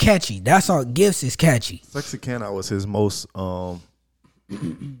it's catchy. That song Gifts is catchy. Sexy Can I was his most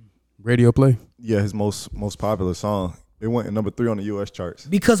radio play. Yeah, his most popular song. It went at number 3 on the US charts.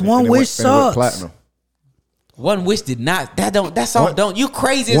 Because One Wish sucks. Platinum. One Wish did not. That song don't. You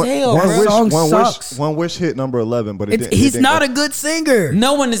crazy as hell, bro. One Wish hit number 11, but he's not a good singer.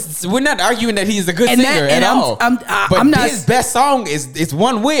 No one is. We're not arguing that he's a good singer at all. I'm not. His best song is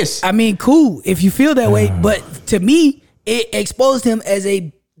One Wish. I mean, cool if you feel that way, but to me, it exposed him as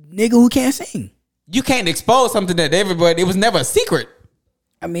a nigga who can't sing. You can't expose something that everybody. It was never a secret.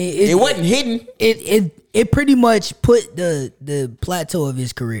 I mean, it wasn't hidden. It pretty much put the plateau of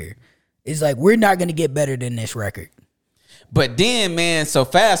his career. It's like, we're not going to get better than this record. But then, man, so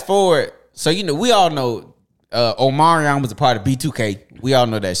fast forward. So, we all know Omarion was a part of B2K. We all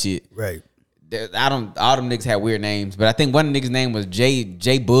know that shit. Right. All them niggas had weird names, but I think one of the niggas' name was J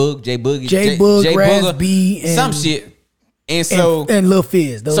Bug, Raz B, and some shit. And so and Lil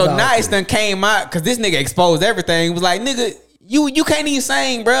Fizz. So Nice done came out because this nigga exposed everything. It was like, nigga, you can't even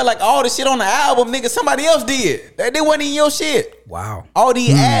sing, bro. Like all the shit on the album, nigga, somebody else did. They wasn't in your shit. Wow. All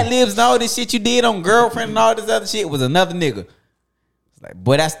these ad libs and all this shit you did on Girlfriend and all this other shit was another nigga. It's like,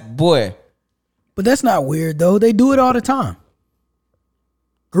 boy. But that's not weird though. They do it all the time.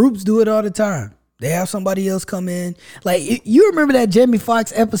 Groups do it all the time. They have somebody else come in. Like, you remember that Jamie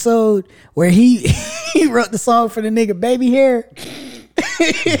Foxx episode where he wrote the song for the nigga Baby Hair?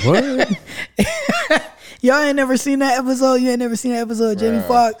 What? Y'all ain't never seen that episode? You ain't never seen that episode of Jamie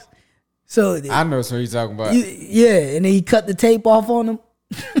Foxx? So I know what you're talking about. Yeah, and then he cut the tape off on him.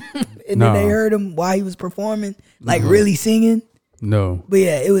 And then they heard him while he was performing, like really singing. No. But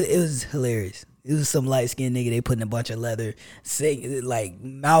yeah, it was hilarious. It was some light skinned nigga. They put in a bunch of leather,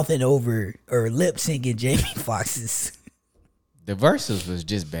 mouthing over or lip syncing Jamie Foxx's. The verses was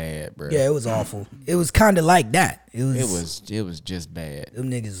just bad, bro. Yeah, it was awful. It was kind of like that. It was just bad.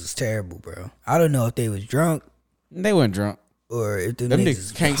 Them niggas was terrible, bro. I don't know if they was drunk. They weren't drunk. Or if them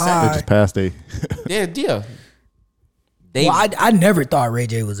niggas can't sing. They just passed a. Yeah. I never thought Ray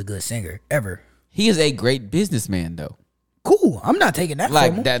J was a good singer ever. He is a great businessman, though. Cool. I'm not taking that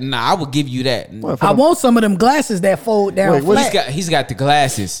from him. That. Nah, I will give you that. I want some of them glasses that fold down flat. He's got the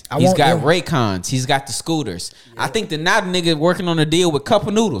glasses. He's got Raycons. He's got the scooters. Yeah. I think the nigga working on a deal with Cup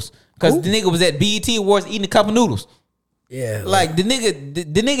of Noodles because the nigga was at BET Awards eating a cup of noodles. Yeah, like the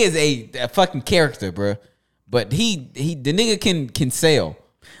nigga is a fucking character, bro. But the nigga can sell.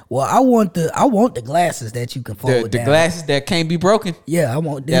 Well, I want the glasses that you can fold the down. glasses that can't be broken. Yeah, I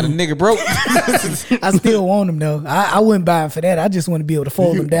want them. That a nigga broke. I still want them though. I wouldn't buy them for that. I just want to be able to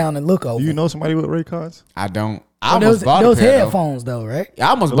fold them down and look over. Do you know somebody with Raycons? I don't. I almost bought those a pair, headphones though, right? I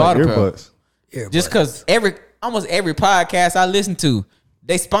almost bought a pair. Earbuds. Just because almost every podcast I listen to,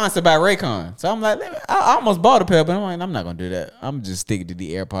 They sponsored by Raycon. So I'm like, I almost bought a pair, but I'm like, I'm not gonna do that. I'm just sticking to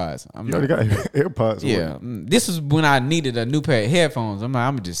the AirPods. You already got AirPods. Yeah. This was when I needed a new pair of headphones. I'm like,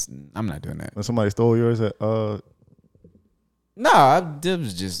 I'm not doing that. When somebody stole yours at No,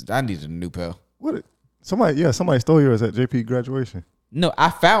 I needed a new pair. what? Somebody stole yours at JP graduation. No, I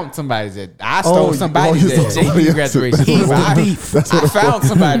found somebody's I stole somebody's at JP graduation. I found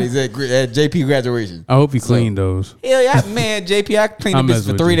somebody's at JP graduation. I hope you cleaned those. Hell yeah, man, JP, I cleaned the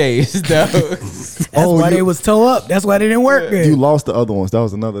bitch for 3 days, though. That's why they was toe up. That's why they didn't work good. You lost the other ones. That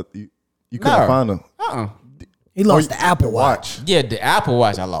was another. You couldn't find them. He lost the Apple Watch. Yeah, the Apple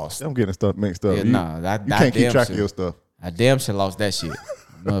Watch I lost. I'm getting stuff mixed up. Yeah, you can't keep track of your stuff. I damn sure lost that shit.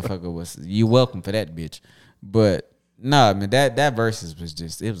 Motherfucker was you welcome for that bitch. But no, man, that versus was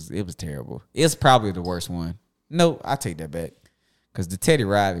just it was terrible. It's probably the worst one. No, I take that back. Cause the Teddy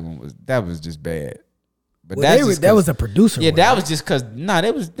Riley one was just bad. But that was a producer. Yeah, one, that right? was just cause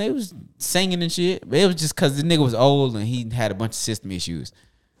they was singing and shit. But it was just cause the nigga was old and he had a bunch of system issues.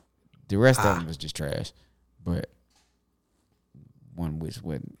 The rest of them was just trash. But one which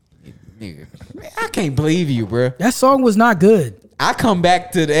wasn't. Nigga, man, I can't believe you, bro. That song was not good. I come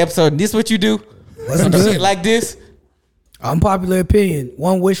back to the episode and this what you do? Wasn't Some good. shit like this? Unpopular opinion.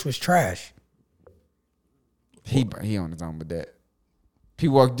 One Wish was trash. He on his own with that.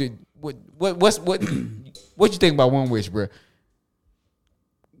 People what you think about One Wish, bro?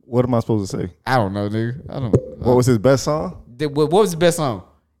 What am I supposed to say? I don't know, nigga. I don't. What was his best song? What was the best song?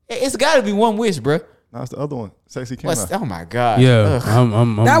 It's got to be One Wish, bro. No, it's the other one. Sexy Can I? Oh my god. Yeah, Ugh.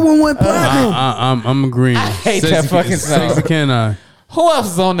 I'm That one went platinum. I'm agreeing. I hate that fucking song. Sexy Can I? Who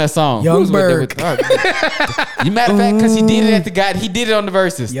else is on that song? Young Who's with Berg. You matter of fact, because he did it at the guy. He did it on the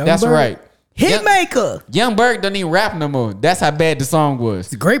verses. Young That's Berg. right. Hitmaker. Young Berg doesn't even rap no more. That's how bad the song was.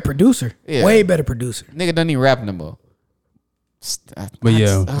 He's a great producer. Yeah. Way better producer. Nigga doesn't even rap no more. But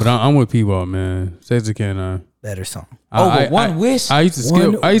yeah, I'm with P-Ball, man. Sexy Can I? Better song. Over One Wish? I used to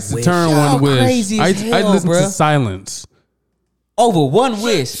skip. I used to Wish. turn Y'all One Wish. crazy as I hell, listen bruh. to Silence. Over One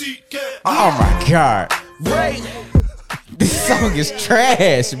Wish. Oh my god. This song is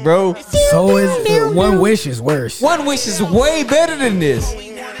trash, bro. So is One Wish is worse. One Wish is way better than this.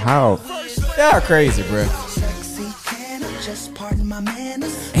 How? Y'all crazy, bro.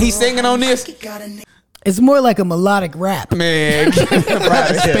 He's singing on this? It's more like a melodic rap. Man.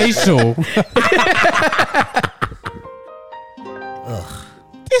 Spatial.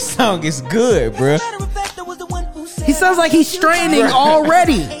 This song is good, bro. He sounds like he's straining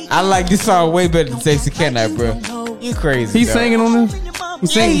already. I like this song way better than Sexy Can I, bro. You crazy. He's dog. singing on this.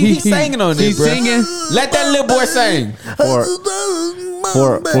 He's singing on this, He's bro. singing. Let that little boy sing.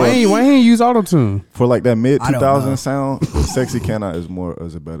 For Why he use auto-tune? for like that mid I don't know. 2000 sound, Sexy Can I is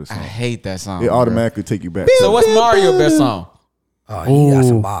a better I song. hate that song. It bro. automatically take you back. So what's Mario's best song? Oh, he got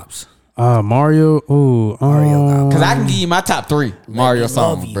some Ooh. bops. Mario. Oh, Mario got Because I can give you my top 3 Mario Me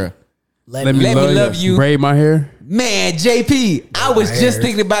songs, Love You. bro. Let Me Love You. Braid my hair. Man, JP, I was just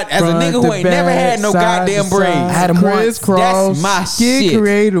thinking about as a Front nigga who to ain't never back, had no side to goddamn side, braids. I had 'em once. crisscross. That's my Get shit.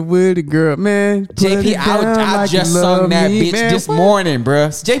 creative with it, girl, man. Put JP, it down I like just you sung love that me, bitch man. this morning, bruh.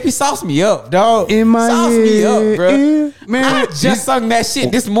 JP sauced me up, dog. In my sauced me up, bruh. head, man. I just sung that shit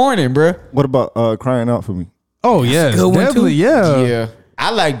this morning, bruh. What about Crying Out For Me? Oh yes, good one, definitely, too. yeah. Yeah,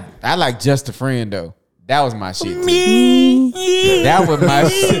 I like Just a Friend though. That was my shit. Too. That was my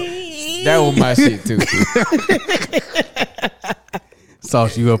shit. That was my shit too.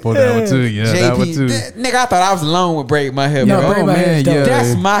 Sauce you up on that one too, yeah. That one too. Nigga, I thought I was alone with Braid My Hair, Yeah, bro. Braid My Hair is dope.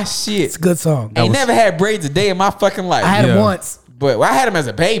 That's my shit. It's a good song. Ain't never had braids a day in my fucking life. I had him Yeah. once. But I had him as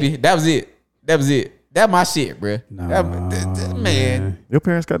a baby. That was it. That's my shit, bro. Nah, Man. Your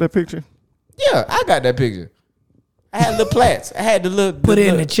parents got that picture? Yeah, I got that picture. I had little plats. I had the little Put it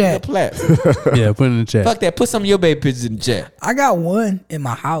in little- the chat. little plats. Yeah, put it in the chat. Fuck that. Put some of your baby pictures in the chat. I got one in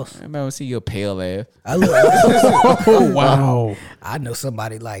my house. I want to see your pale ass. I look. Oh wow. I know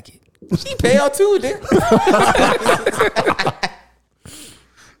somebody like it. She pale too, then.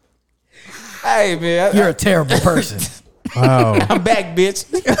 Hey man, You're a terrible person. Wow. I'm back, bitch.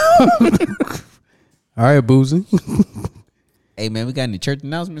 All right, Boozy. Hey man, we got any church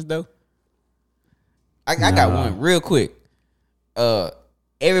announcements though? I got one real quick.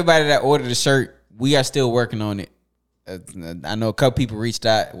 Everybody that ordered the shirt, we are still working on it. I know a couple people reached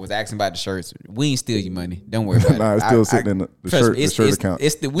out, was asking about the shirts. We ain't steal your money. Don't worry about it. Nah, it's still sitting in the trust shirt- me, the shirt account.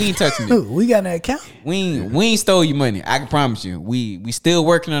 We ain't touching it. We got an account. We ain't stole your money. I can promise you. We still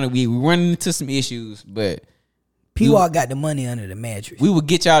working on it. We running into some issues, but P-Walk got the money under the mattress. we will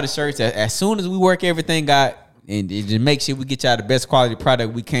get y'all the shirts as soon as we work everything out and just make sure we get y'all the best quality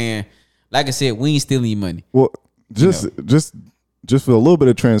product we can. Like I said, we ain't stealing your money. Well, just just for a little bit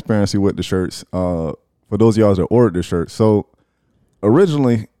of transparency with the shirts, for those of y'all that ordered the shirts. So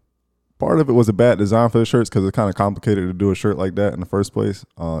originally, part of it was a bad design for the shirts because it's kind of complicated to do a shirt like that in the first place.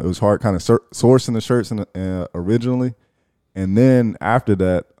 It was hard kind of sourcing the shirts originally. And then after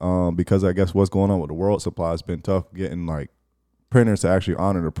that, because I guess what's going on with the world supply has been tough getting like printers to actually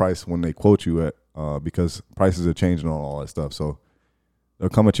honor the price when they quote you at, because prices are changing on all that stuff. So they'll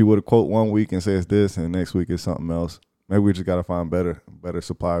come at you with a quote one week and say it's this, and next week it's something else. Maybe we just got to find better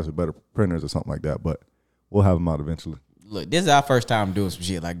suppliers or better printers or something like that. But we'll have them out eventually. Look, this is our first time doing some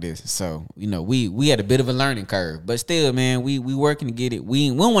shit like this. So, you know, we had a bit of a learning curve. But still, man, we working to get it. We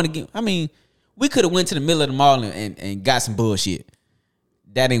don't want to get, I mean, we could have went to the middle of the mall and got some bullshit.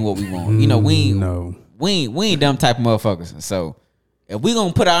 That ain't what we want. You know, we ain't dumb type of motherfuckers. So if we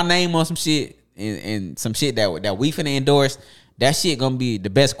gonna put our name on some shit and some shit that we finna endorse, that shit gonna be the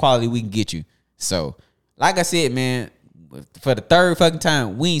best quality we can get you. So, like I said, man, for the third fucking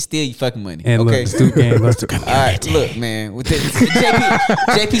time, we ain't steal your fucking money. And okay? look, Stoop Gang loves the community. All right, look, man.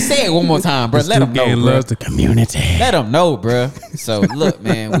 JP, say it one more time, bro. Let them know, bro. Loves the community. Let them know, bro. So, look,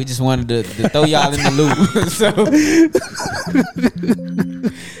 man, we just wanted to throw y'all in the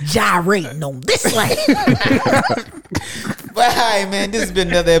loop. Gyrating on this lane. But, all right, man, this has been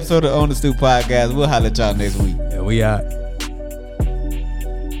another episode of On the Stoop Podcast. We'll holler at y'all next week. Yeah, we out.